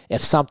then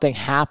if something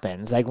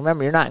happens, like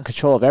remember, you're not in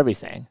control of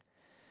everything.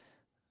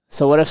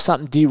 So what if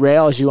something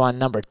derails you on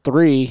number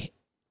 3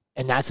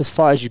 and that's as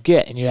far as you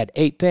get and you had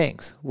 8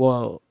 things?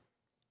 Well,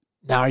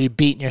 now are you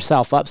beating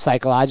yourself up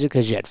psychologically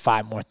because you had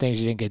 5 more things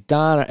you didn't get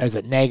done? Or is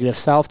it negative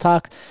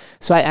self-talk?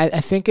 So I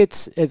think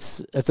it's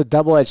a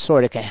double-edged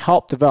sword. It can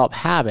help develop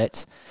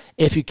habits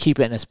if you keep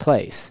it in its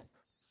place.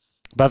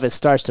 But if it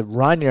starts to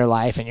run your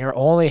life and you're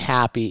only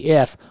happy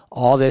if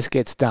all this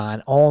gets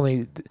done,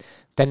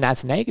 then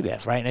that's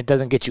negative, right? And it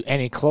doesn't get you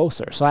any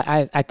closer. So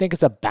I think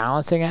it's a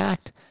balancing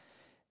act.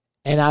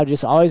 And I would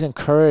just always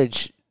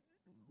encourage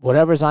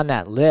whatever's on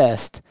that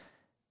list,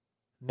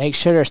 make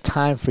sure there's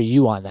time for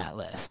you on that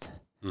list.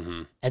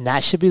 Mm-hmm. And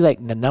that should be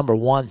like the number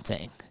 1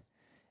 thing.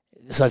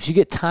 So if you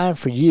get time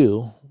for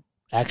you,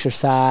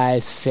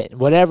 exercise, fit,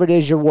 whatever it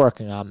is you're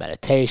working on,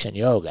 meditation,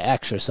 yoga,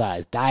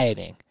 exercise,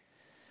 dieting,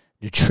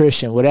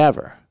 nutrition,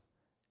 whatever,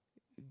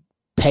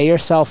 pay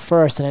yourself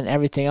first and then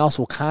everything else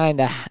will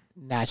kind of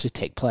naturally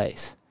take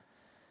place.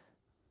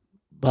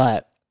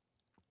 But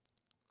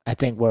I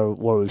think where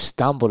we've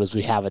stumbled is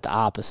we have it the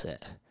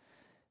opposite.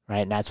 Right,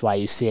 and that's why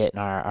you see it in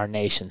our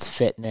nation's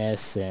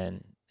fitness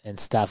and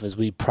stuff as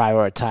we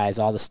prioritize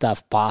all the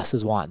stuff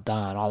bosses want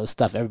done, all the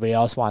stuff everybody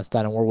else wants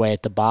done, and we're way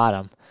at the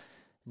bottom.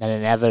 And then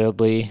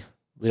inevitably,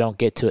 we don't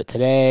get to it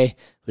today.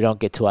 We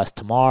don't get to us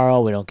tomorrow.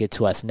 We don't get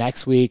to us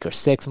next week or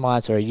 6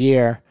 months or a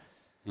year.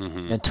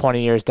 Mm-hmm. And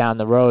 20 years down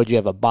the road, you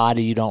have a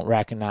body you don't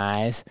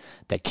recognize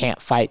that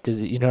can't fight.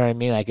 You know what I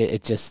mean? Like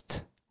it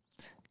just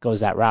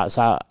goes that route.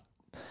 So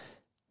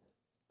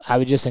I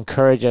would just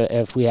encourage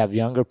if we have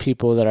younger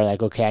people that are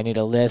like, okay, I need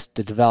a list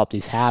to develop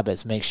these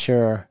habits, make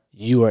sure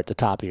you are at the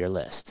top of your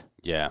list.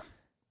 Yeah.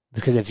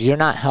 Because if you're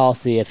not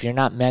healthy, if you're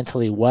not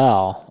mentally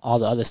well, all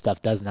the other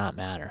stuff does not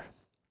matter,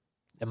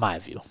 in my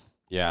view.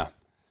 Yeah.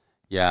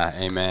 Yeah.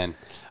 Amen.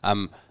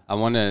 I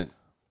want to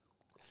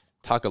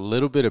talk a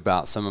little bit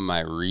about some of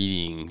my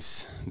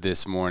readings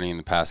this morning,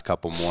 the past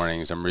couple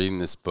mornings. I'm reading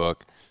this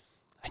book.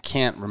 I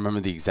can't remember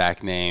the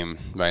exact name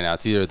right now.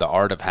 It's either The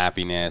Art of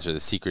Happiness or The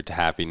Secret to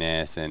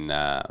Happiness, and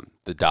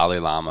the Dalai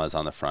Lama is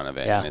on the front of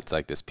it. Yeah. And it's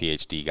like this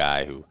PhD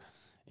guy who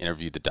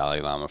interviewed the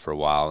Dalai Lama for a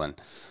while. And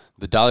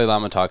the Dalai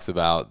Lama talks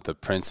about the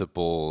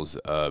principles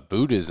of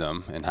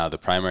Buddhism and how the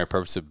primary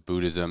purpose of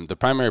Buddhism, the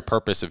primary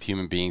purpose of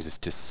human beings is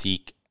to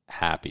seek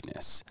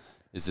happiness,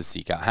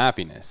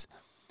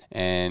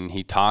 And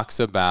he talks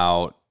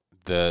about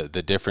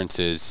the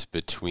differences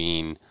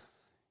between,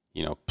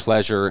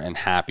 pleasure and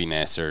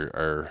happiness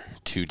are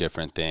two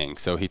different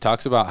things. So he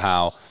talks about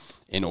how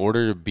in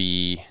order to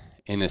be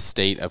in a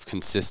state of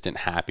consistent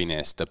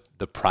happiness,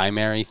 the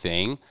primary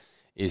thing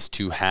is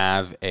to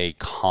have a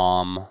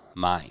calm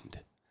mind.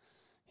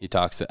 He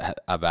talks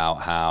about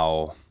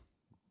how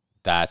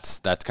that's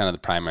kind of the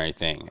primary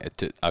thing,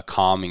 a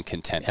calm and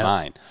content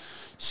mind.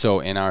 So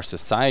in our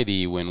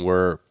society, when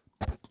we're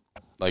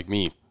like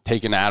me,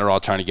 taking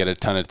Adderall, trying to get a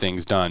ton of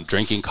things done,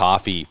 drinking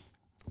coffee,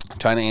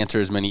 trying to answer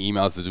as many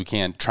emails as we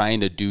can, trying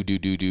to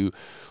do,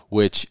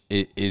 which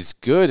is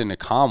good in a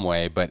calm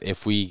way. But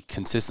if we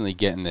consistently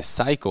get in this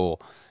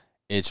cycle,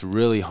 it's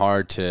really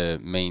hard to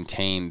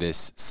maintain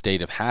this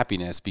state of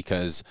happiness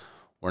because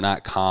we're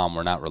not calm,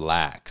 we're not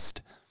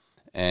relaxed.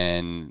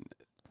 And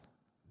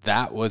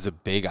that was a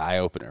big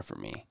eye-opener for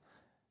me.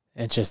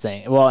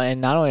 Interesting. Well,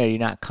 and not only are you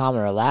not calm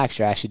and relaxed,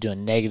 you're actually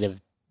doing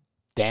negative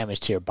damage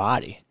to your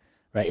body,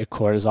 right? Your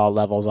cortisol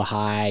levels are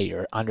high,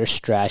 you're under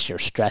stress, you're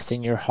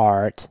stressing your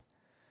heart.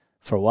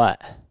 For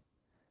what?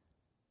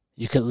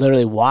 You could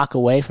literally walk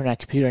away from that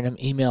computer and them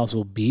emails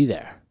will be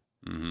there,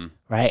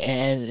 right?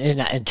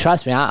 And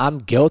trust me, I'm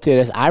guilty of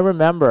this. I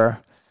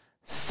remember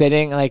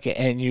sitting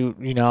and you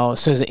know, as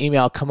soon as the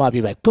email come up,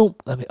 you're like, boom,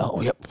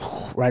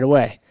 right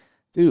away.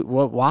 Dude,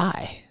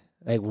 why?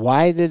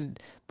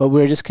 But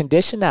we were just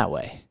conditioned that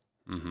way,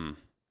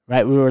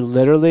 right? We were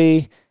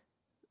literally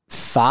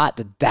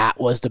thought that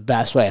was the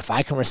best way. If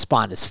I can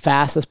respond as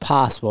fast as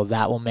possible,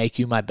 that will make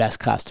you my best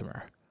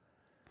customer.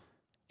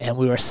 And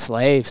we were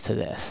slaves to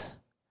this.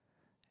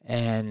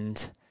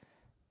 And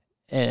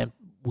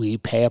we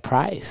pay a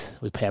price.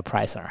 We pay a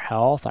price on our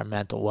health, our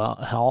mental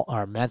health,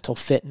 our mental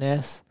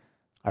fitness,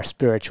 our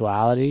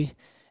spirituality.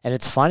 And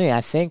it's funny,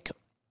 I think,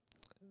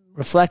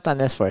 reflect on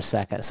this for a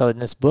second. So in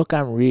this book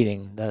I'm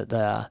reading,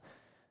 the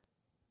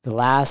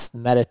last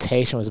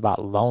meditation was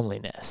about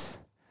loneliness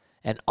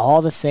and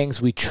all the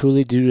things we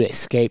truly do to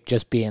escape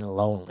just being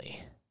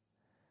lonely.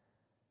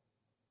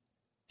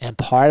 And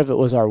part of it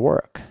was our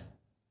work,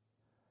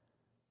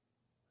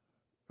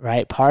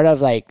 right? Part of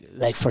like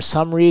for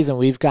some reason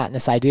we've gotten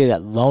this idea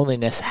that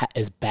loneliness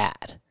is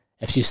bad.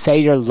 If you say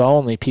you're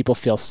lonely, people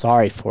feel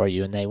sorry for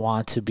you and they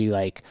want to be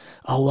like,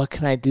 oh, what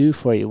can I do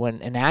for you?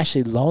 And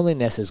actually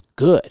loneliness is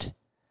good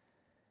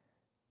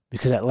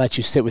because it lets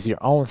you sit with your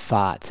own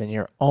thoughts and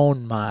your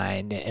own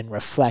mind and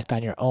reflect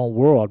on your own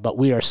world. But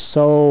we are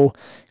so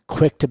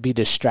quick to be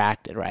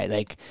distracted, right?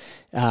 It's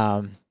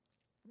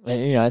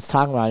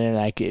talking about it,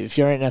 like if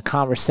you're in a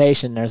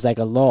conversation, there's like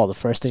a lull. The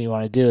first thing you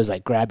want to do is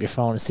like grab your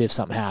phone and see if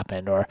something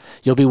happened, or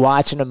you'll be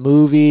watching a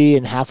movie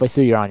and halfway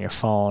through you're on your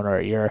phone,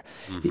 or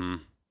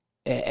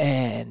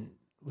and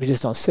we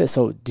just don't sit.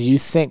 So do you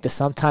think that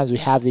sometimes we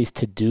have these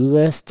to-do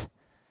lists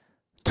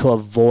to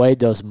avoid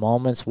those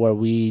moments where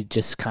we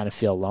just kind of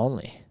feel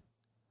lonely?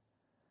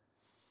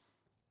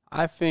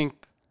 I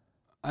think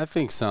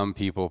some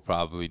people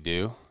probably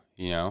do.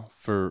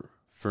 For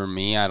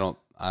me, I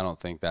don't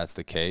think that's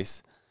the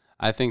case.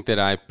 I think that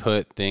I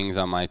put things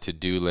on my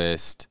to-do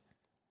list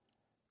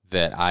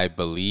that I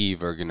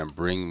believe are going to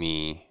bring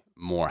me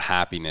more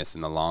happiness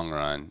in the long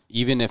run.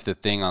 Even if the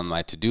thing on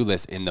my to-do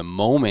list in the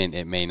moment,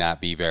 it may not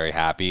be very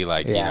happy,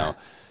 a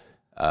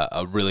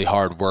really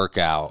hard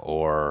workout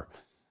or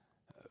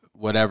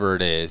whatever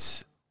it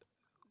is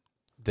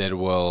that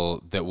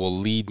will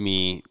lead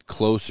me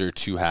closer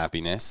to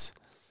happiness.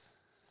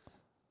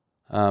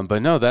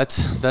 But no, that's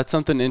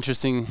something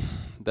interesting.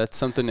 That's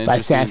something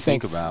interesting to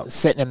think about.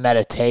 Sitting in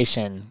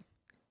meditation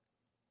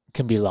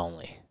can be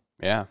lonely.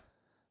 Yeah.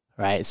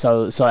 Right.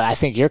 So I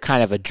think you're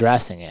kind of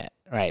addressing it,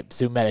 right?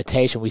 Through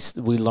meditation,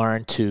 we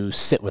learn to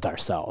sit with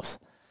ourselves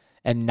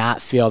and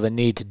not feel the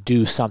need to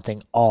do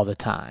something all the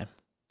time.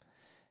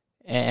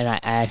 And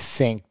I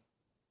think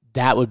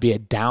that would be a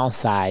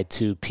downside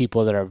to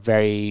people that are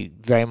very,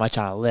 very much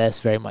on a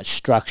list, very much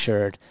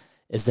structured,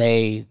 is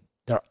they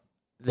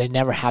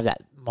never have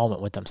that moment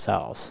with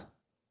themselves.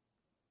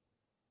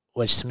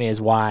 Which to me is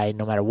why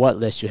no matter what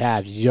list you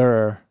have,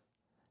 your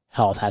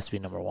health has to be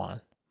number one.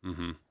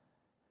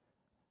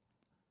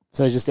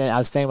 So I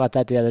was thinking about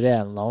that the other day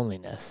on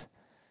loneliness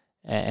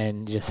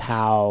and just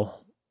how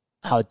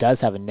it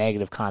does have a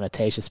negative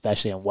connotation,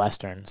 especially in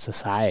Western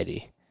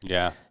society.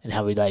 Yeah. And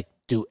how we like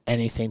do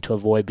anything to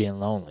avoid being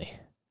lonely.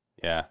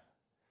 Yeah.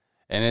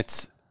 And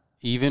it's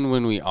even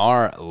when we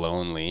are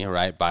lonely,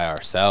 right, by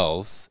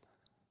ourselves,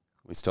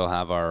 we still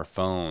have our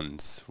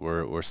phones.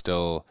 We're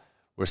still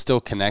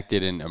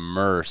connected and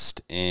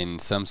immersed in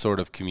some sort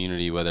of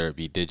community, whether it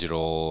be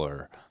digital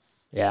or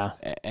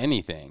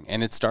anything.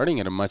 And it's starting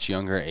at a much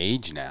younger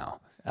age now.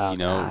 Oh,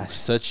 gosh.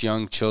 Such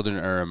young children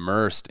are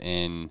immersed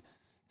in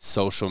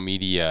social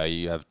media.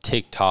 You have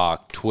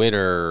TikTok,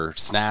 Twitter,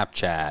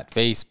 Snapchat,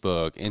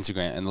 Facebook,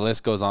 Instagram, and the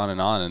list goes on.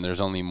 And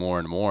there's only more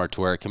and more to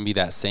where it can be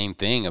that same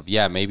thing of,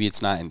 maybe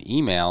it's not an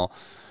email,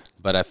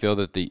 but I feel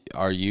that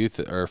our youth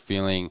are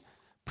feeling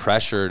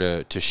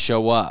pressure to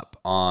show up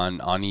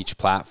on each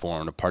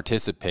platform, to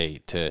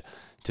participate,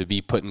 to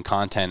be putting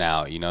content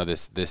out.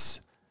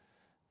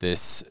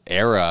 This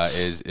era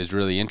is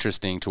really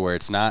interesting to where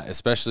it's not,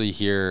 especially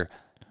here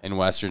in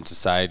Western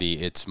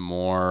society,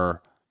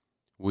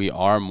 we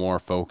are more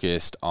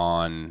focused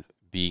on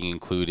being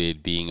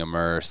included, being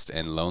immersed,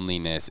 and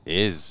loneliness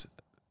is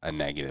a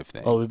negative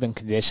thing. Well, we've been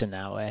conditioned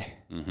that way.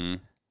 Mm-hmm.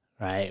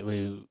 Right?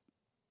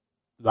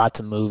 Lots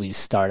of movies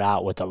start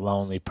out with a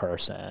lonely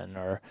person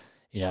or,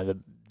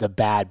 the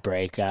bad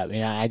breakup.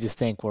 I just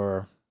think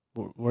we're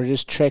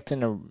just tricked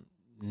into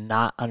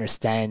not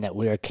understanding that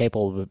we are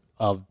capable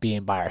of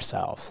being by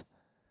ourselves.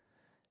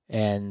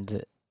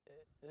 And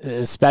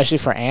especially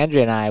for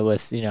Andrea and I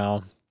with,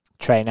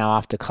 Trey now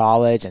off to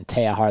college and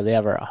Taya hardly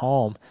ever at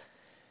home,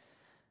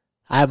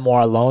 I have more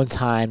alone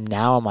time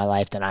now in my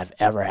life than I've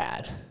ever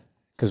had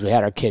because we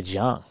had our kids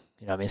young.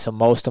 So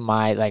most of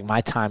my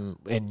time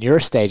in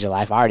your stage of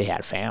life, I already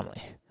had family.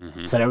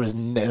 Mm-hmm. So there was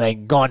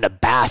like going to the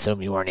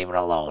bathroom, you weren't even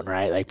alone,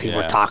 right? Like people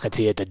were talking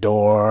to you at the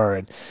door.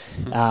 And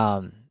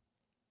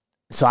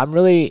so I'm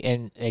really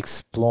in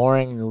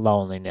exploring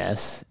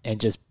loneliness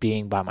and just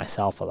being by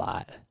myself a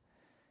lot.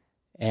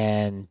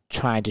 And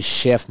trying to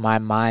shift my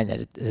mind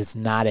that it's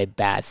not a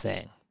bad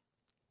thing,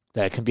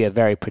 that it can be a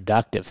very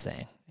productive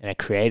thing and a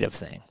creative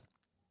thing,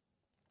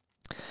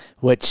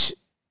 which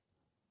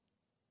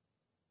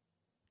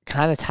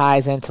kind of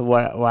ties into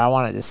what I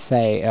wanted to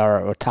say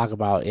or talk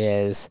about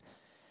is,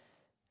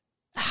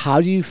 how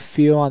do you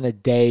feel on the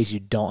days you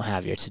don't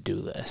have your to-do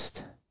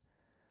list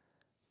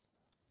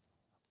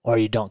or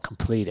you don't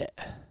complete it?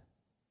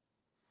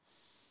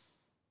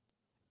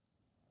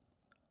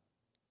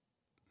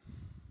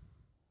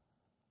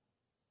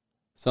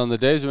 So on the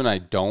days when I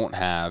don't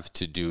have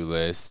to-do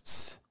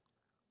lists,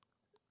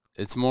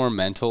 it's more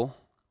mental.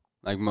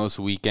 Like most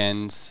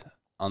weekends,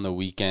 on the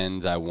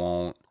weekends I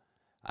won't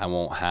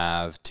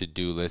have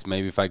to-do lists.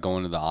 Maybe if I go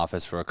into the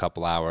office for a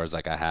couple hours,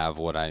 like I have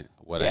what I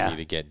need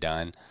to get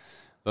done.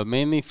 But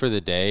mainly for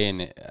the day, I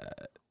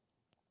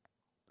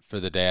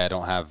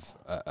don't have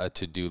a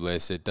to-do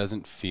list. It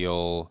doesn't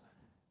feel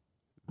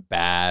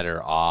bad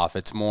or off.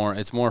 It's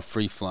more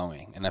free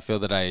flowing, and I feel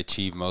that I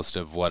achieve most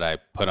of what I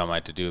put on my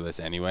to-do list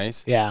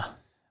anyways. Yeah.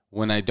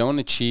 When I don't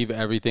achieve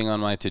everything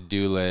on my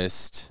to-do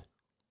list,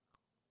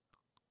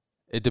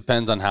 it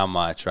depends on how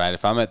much, right?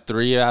 If I'm at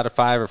 3 out of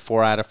 5 or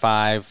 4 out of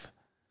 5,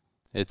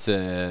 it's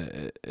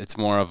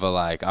more of a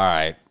like, all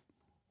right,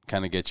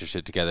 kind of get your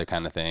shit together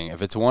kind of thing.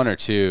 If it's 1 or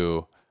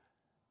 2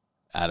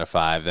 out of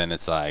 5, then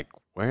it's like,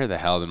 where the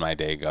hell did my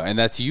day go? And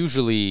that's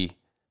usually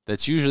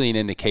an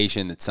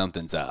indication that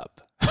something's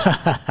up.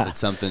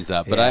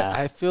 But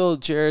I feel,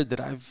 Jared,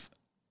 that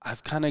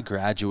I've kind of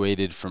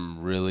graduated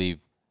from really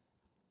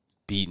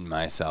beating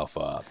myself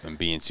up and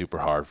being super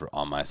hard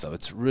on myself.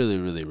 It's really,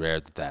 really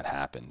rare that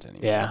happens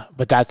anymore. Yeah,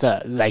 but that's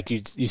like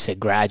you said,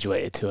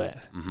 graduated to it,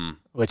 mm-hmm.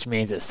 which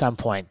means at some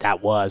point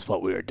that was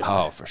what we were doing.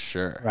 Oh, for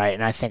sure. Right,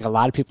 and I think a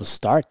lot of people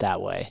start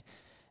that way,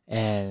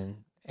 and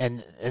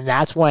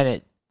that's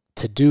when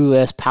to-do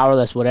list, power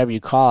list, whatever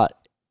you call it,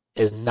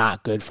 is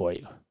not good for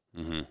you.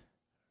 Mm-hmm.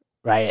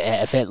 Right?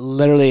 If it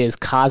literally is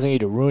causing you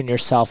to ruin your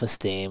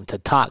self-esteem, to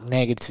talk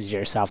negative to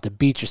yourself, to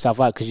beat yourself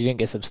up because you didn't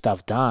get some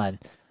stuff done,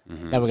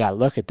 mm-hmm. then we got to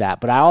look at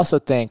that. But I also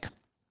think,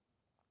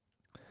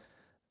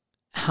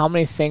 how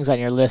many things on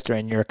your list are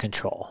in your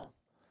control?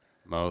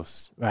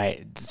 Most.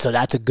 Right? So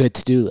that's a good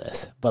to-do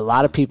list. But a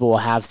lot of people will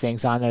have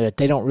things on there that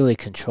they don't really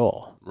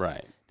control.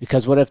 Right.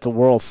 Because what if the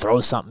world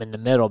throws something in the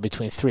middle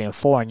between 3 and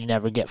 4 and you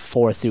never get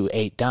 4 through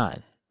 8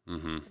 done?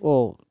 Mm-hmm.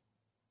 Well,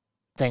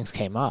 things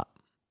came up.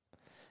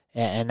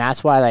 And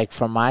that's why, like,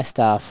 for my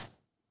stuff,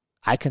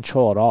 I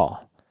control it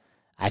all.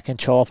 I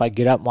control if I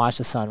get up and watch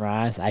the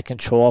sunrise. I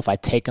control if I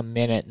take a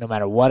minute, no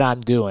matter what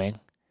I'm doing,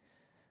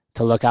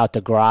 to look out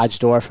the garage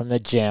door from the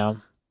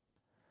gym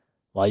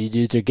while you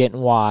dudes are getting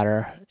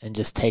water and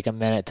just take a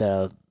minute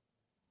to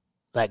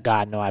let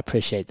God know I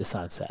appreciate the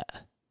sunset.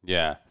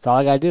 Yeah. That's all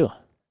I got to do.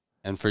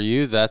 And for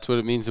you, that's what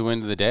it means to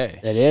win the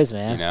day. It is,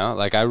 man.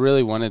 Like I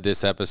really wanted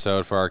this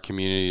episode for our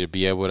community to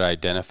be able to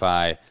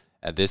identify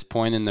at this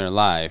point in their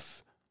life,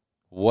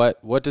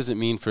 what does it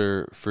mean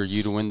for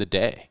you to win the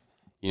day?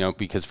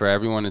 Because for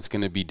everyone, it's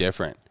going to be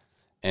different.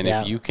 And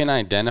if you can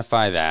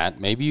identify that,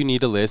 maybe you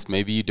need a list,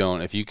 maybe you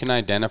don't. If you can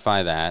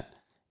identify that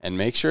and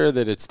make sure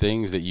that it's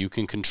things that you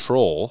can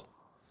control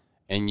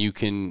and you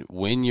can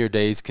win your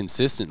days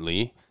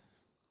consistently,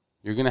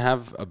 you're going to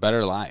have a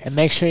better life. And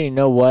make sure you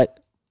know what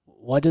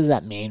does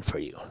that mean for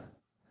you,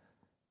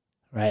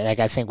 right? Like,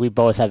 I think we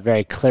both have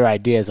very clear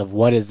ideas of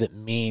what does it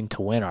mean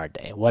to win our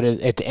day.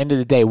 At the end of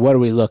the day, what are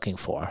we looking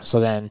for? So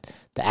then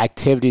the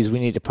activities we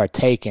need to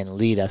partake in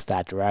lead us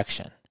that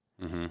direction.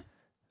 Mm-hmm.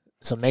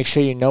 So make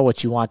sure you know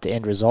what you want the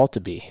end result to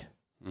be.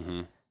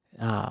 Mm-hmm.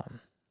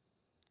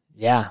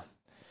 Yeah.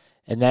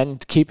 And then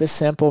keep it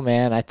simple,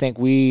 man. I think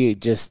we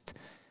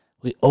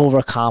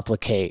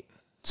overcomplicate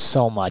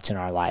so much in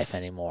our life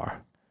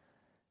anymore.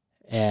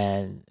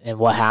 And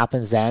what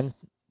happens then?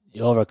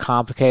 You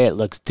overcomplicate, it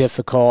looks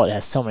difficult, it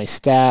has so many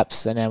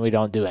steps, and then we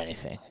don't do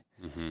anything.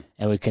 Mm-hmm.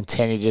 And we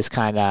continue to just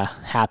kind of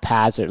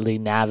haphazardly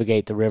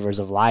navigate the rivers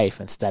of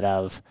life instead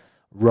of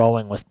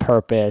rowing with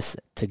purpose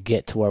to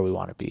get to where we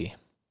want to be.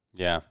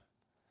 Yeah.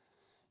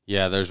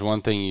 Yeah, there's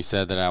one thing you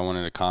said that I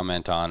wanted to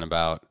comment on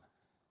about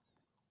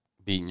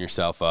beating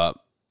yourself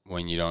up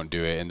when you don't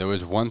do it. And there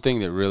was one thing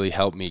that really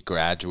helped me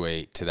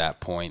graduate to that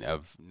point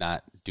of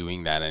not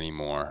doing that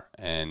anymore.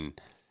 And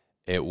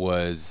it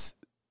was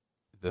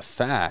the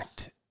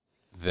fact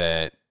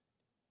that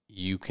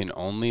you can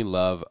only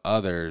love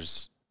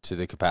others to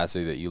the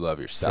capacity that you love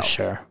yourself. For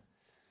sure.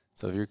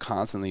 So if you're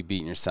constantly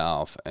beating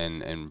yourself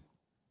and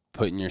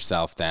putting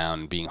yourself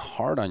down, being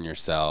hard on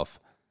yourself,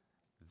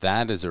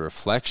 that is a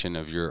reflection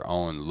of your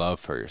own love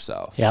for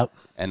yourself. Yep.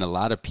 And a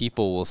lot of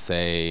people will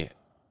say,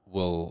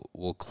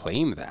 will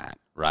claim that,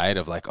 right?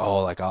 Of like,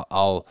 oh, like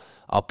I'll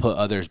put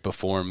others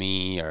before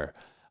me, or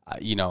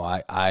you know,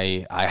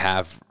 I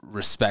have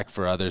respect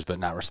for others, but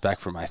not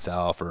respect for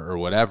myself, or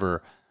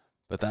whatever.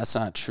 But that's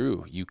not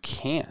true. You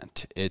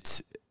can't.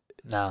 It's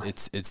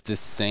the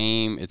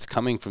same. It's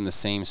coming from the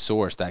same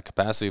source. That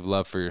capacity of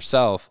love for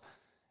yourself,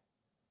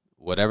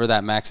 whatever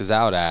that maxes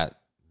out at,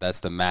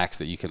 that's the max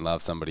that you can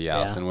love somebody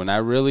else. Yeah. And when I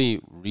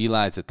really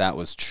realized that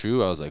was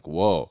true, I was like,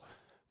 whoa,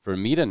 for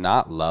me to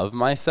not love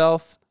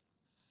myself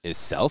is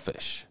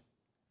selfish.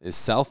 Is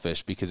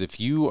selfish, because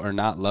if you are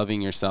not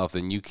loving yourself,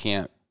 then you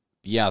can't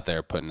be out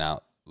there putting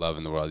out love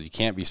in the world. You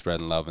can't be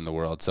spreading love in the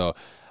world. So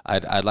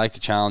I'd like to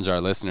challenge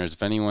our listeners,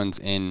 if anyone's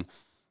in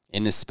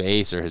this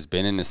space or has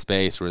been in a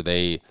space where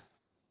they,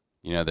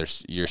 you know,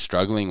 you're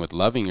struggling with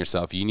loving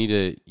yourself, you need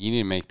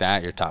to make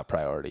that your top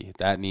priority.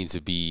 That needs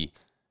to be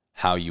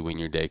how you win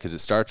your day, because it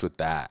starts with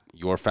that.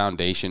 Your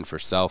foundation for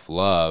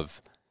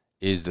self-love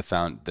is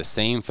the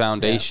same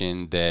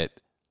foundation that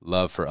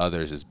love for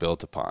others is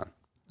built upon.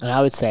 And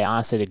I would say,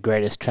 honestly, the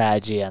greatest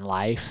tragedy in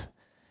life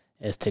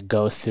is to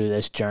go through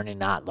this journey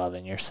not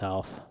loving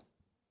yourself.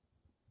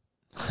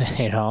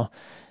 You know,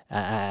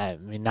 I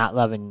mean, not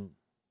loving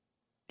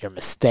your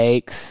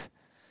mistakes,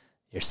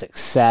 your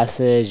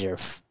successes, your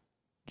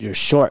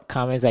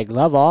shortcomings. Like,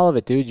 love all of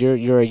it, dude.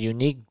 You're a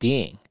unique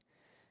being,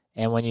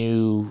 and when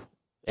you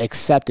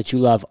accept that you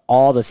love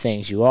all the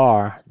things you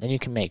are, then you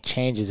can make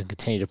changes and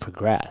continue to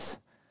progress.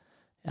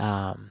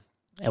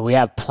 And we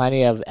have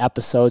plenty of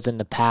episodes in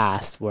the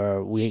past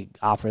where we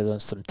offer them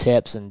some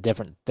tips and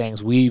different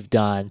things we've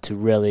done to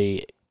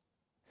really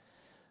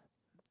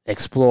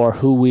explore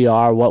who we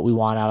are, what we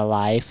want out of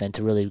life, and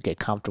to really get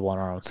comfortable in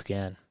our own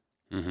skin.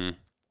 Mm-hmm.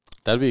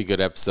 That'd be a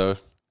good episode.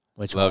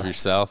 Which Love one?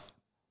 Yourself.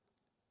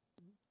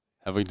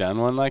 Have we done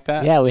one like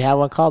that? Yeah, we have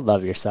one called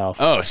Love Yourself.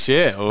 Oh,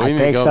 shit. Well, we need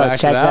to go so. back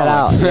Check to that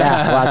out. one.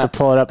 Yeah, we'll have to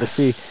pull it up and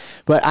see.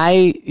 But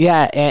I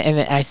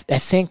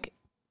think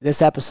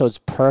this episode's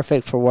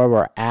perfect for where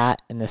we're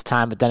at in this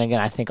time. But then again,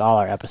 I think all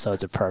our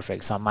episodes are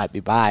perfect, so I might be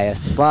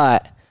biased.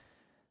 But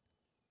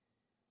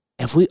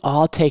if we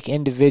all take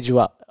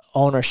individual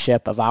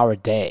ownership of our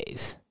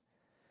days,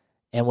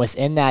 and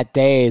within that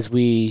days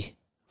we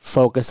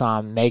focus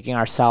on making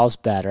ourselves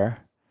better,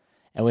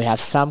 and we have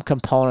some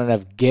component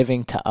of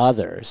giving to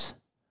others,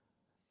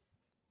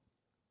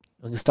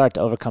 we can start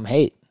to overcome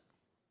hate.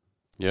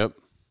 Yep.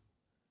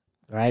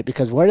 Right?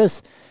 Because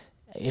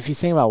if you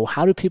think about,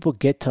 how do people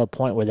get to a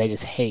point where they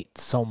just hate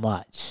so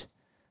much?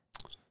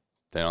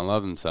 They don't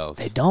love themselves.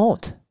 They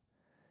don't.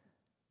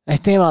 I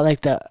think about like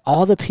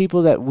all the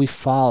people that we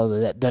follow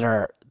that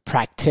are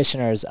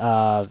practitioners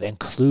of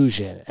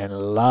inclusion and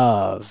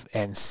love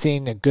and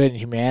seeing the good in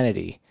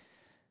humanity.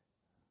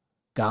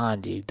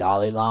 Gandhi,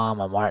 Dalai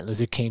Lama, Martin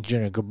Luther King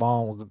Jr., go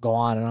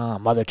on and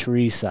on, Mother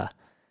Teresa.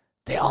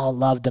 They all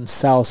love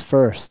themselves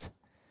first.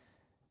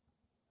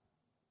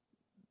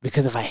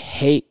 Because if I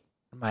hate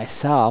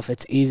myself,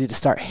 it's easy to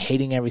start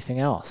hating everything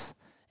else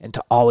and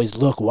to always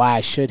look why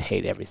I should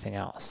hate everything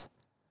else.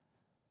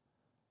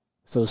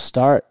 So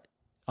start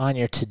on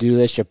your to-do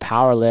list, your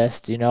power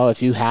list. You know,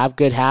 if you have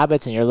good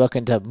habits and you're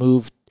looking to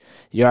move,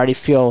 you already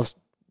feel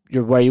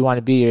you're where you want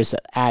to be, you're just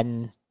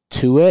adding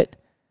to it.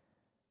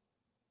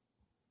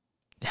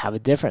 Have a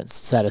different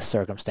set of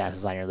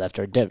circumstances on your list,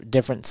 or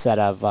different set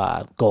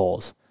of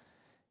goals.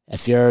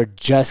 If you're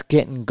just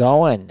getting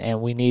going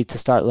and we need to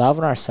start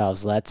loving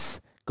ourselves, let's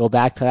go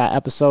back to that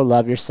episode,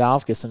 love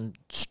yourself, get some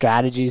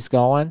strategies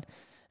going,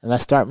 and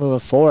let's start moving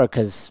forward,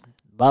 because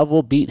love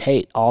will beat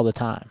hate all the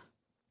time.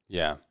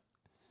 Yeah.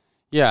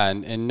 Yeah,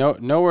 and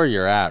know where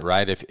you're at,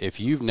 right? If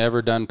you've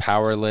never done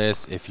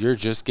powerless, if you're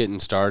just getting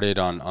started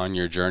on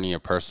your journey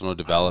of personal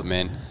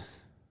development,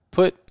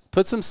 put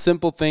some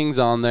simple things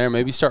on there.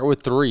 Maybe start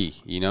with 3,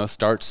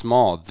 start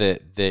small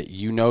that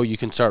you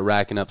can start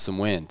racking up some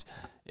wins.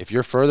 If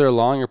you're further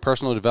along your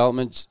personal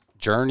development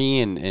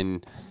journey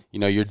and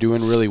you're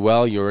doing really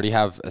well, you already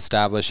have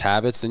established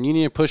habits, then you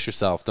need to push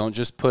yourself. Don't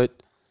just put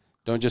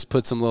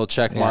some little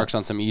check marks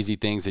on some easy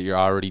things that you're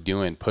already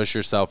doing. Push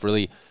yourself,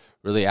 really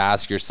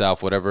ask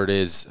yourself, whatever it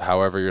is,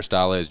 however your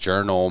style is,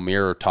 journal,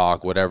 mirror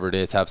talk, whatever it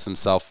is, have some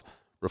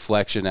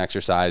self-reflection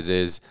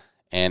exercises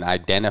and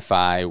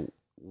identify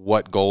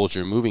what goals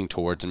you're moving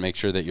towards and make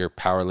sure that your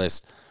power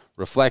list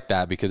reflect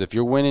that. Because if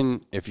you're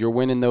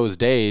winning those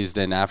days,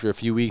 then after a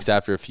few weeks,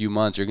 after a few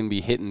months, you're going to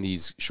be hitting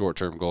these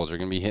short-term goals. You're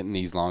going to be hitting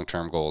these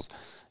long-term goals,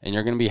 and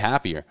you're going to be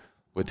happier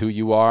with who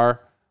you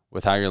are,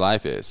 with how your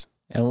life is.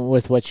 And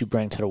with what you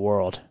bring to the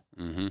world.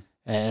 Mm-hmm.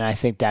 And I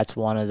think that's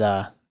one of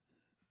the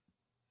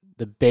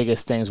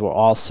biggest things we're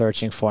all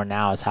searching for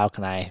now is how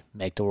can I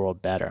make the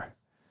world better?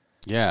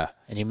 Yeah.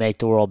 And you make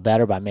the world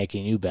better by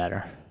making you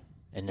better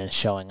and then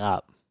showing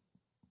up.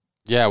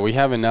 Yeah, we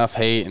have enough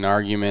hate and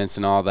arguments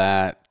and all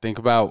that. Think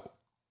about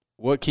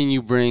what can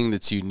you bring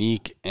that's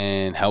unique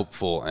and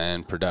helpful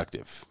and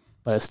productive.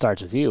 But it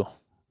starts with you,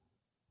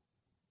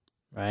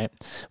 right?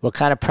 What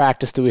kind of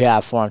practice do we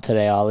have for him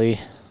today, Ali?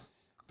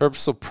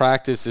 Purposeful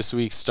practice this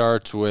week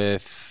starts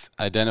with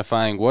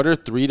identifying what are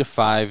 3 to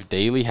 5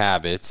 daily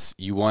habits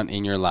you want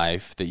in your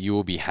life that you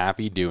will be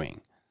happy doing.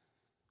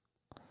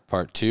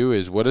 Part 2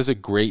 is what does a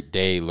great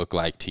day look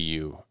like to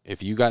you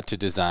if you got to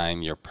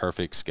design your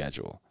perfect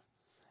schedule?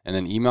 And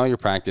then email your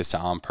practice to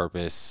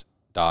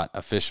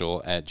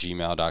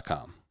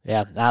onpurpose.official@gmail.com.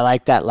 Yeah, I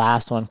like that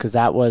last one because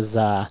that was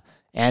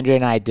Andrea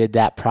and I did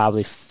that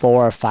probably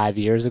 4 or 5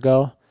 years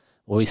ago.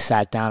 We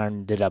sat down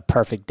and did a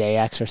perfect day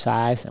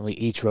exercise, and we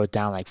each wrote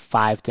down like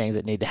 5 things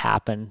that need to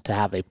happen to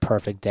have a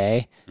perfect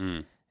day.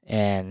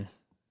 And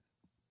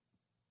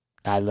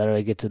I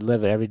literally get to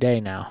live it every day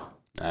now.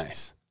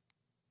 Nice.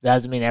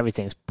 Doesn't mean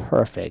everything's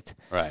perfect.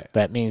 Right.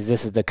 But it means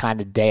this is the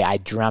kind of day I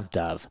dreamt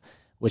of,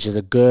 which is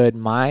a good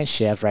mind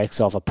shift, right?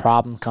 So if a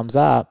problem comes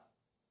up,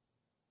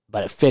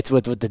 but it fits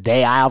with the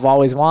day I've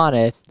always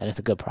wanted, then it's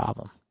a good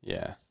problem.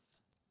 Yeah.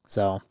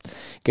 So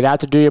get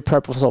out to do your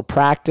purposeful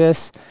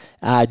practice.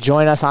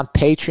 Join us on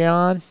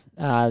Patreon.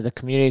 The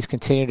communities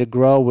continue to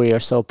grow. We are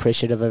so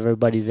appreciative of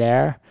everybody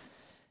there.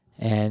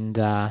 And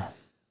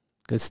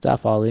good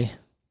stuff, Ali.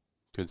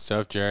 Good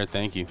stuff, Jared.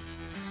 Thank you.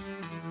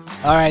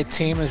 All right,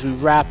 team, as we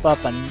wrap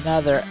up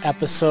another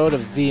episode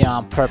of the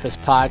On Purpose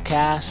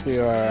podcast, we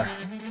are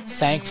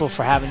thankful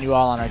for having you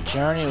all on our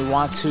journey. We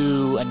want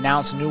to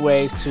announce new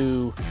ways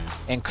to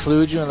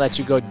include you and let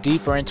you go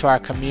deeper into our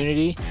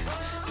community.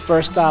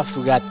 First off,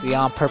 we got the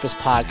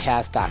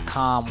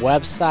onpurposepodcast.com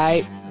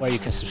website where you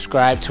can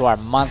subscribe to our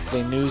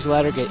monthly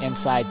newsletter, get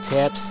inside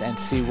tips, and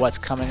see what's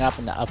coming up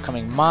in the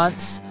upcoming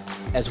months.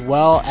 As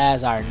well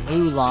as our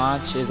new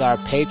launch is our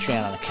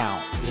Patreon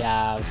account. We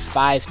have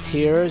 5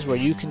 tiers where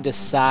you can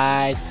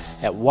decide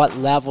at what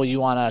level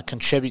you want to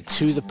contribute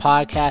to the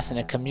podcast and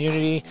the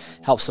community,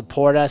 help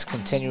support us,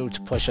 continue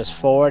to push us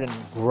forward and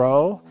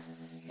grow.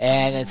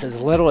 And it's as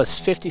little as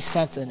 50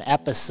 cents an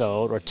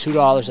episode or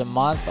 $2 a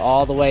month,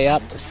 all the way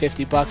up to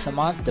 $50 a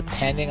month,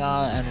 depending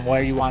on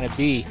where you want to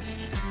be.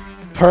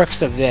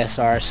 Perks of this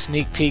are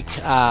sneak peek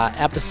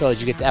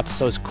episodes. You get the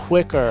episodes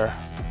quicker.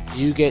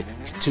 You get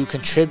to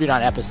contribute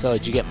on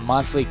episodes. You get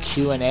monthly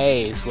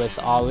Q&As with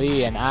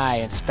Ali and I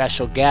and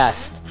special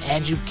guests.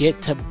 And you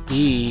get to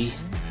be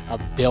a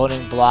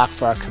building block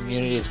for our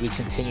community as we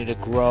continue to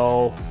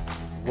grow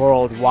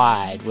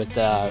worldwide. With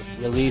the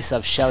release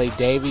of Shelly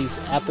Davies'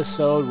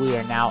 episode, we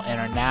are now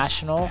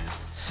international.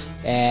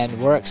 And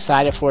we're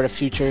excited for where the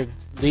future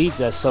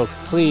leads us. So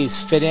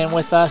please fit in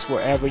with us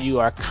wherever you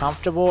are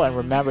comfortable. And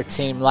remember,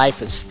 team,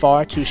 life is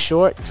far too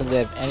short to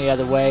live any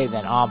other way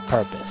than on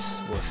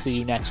purpose. We'll see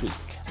you next week.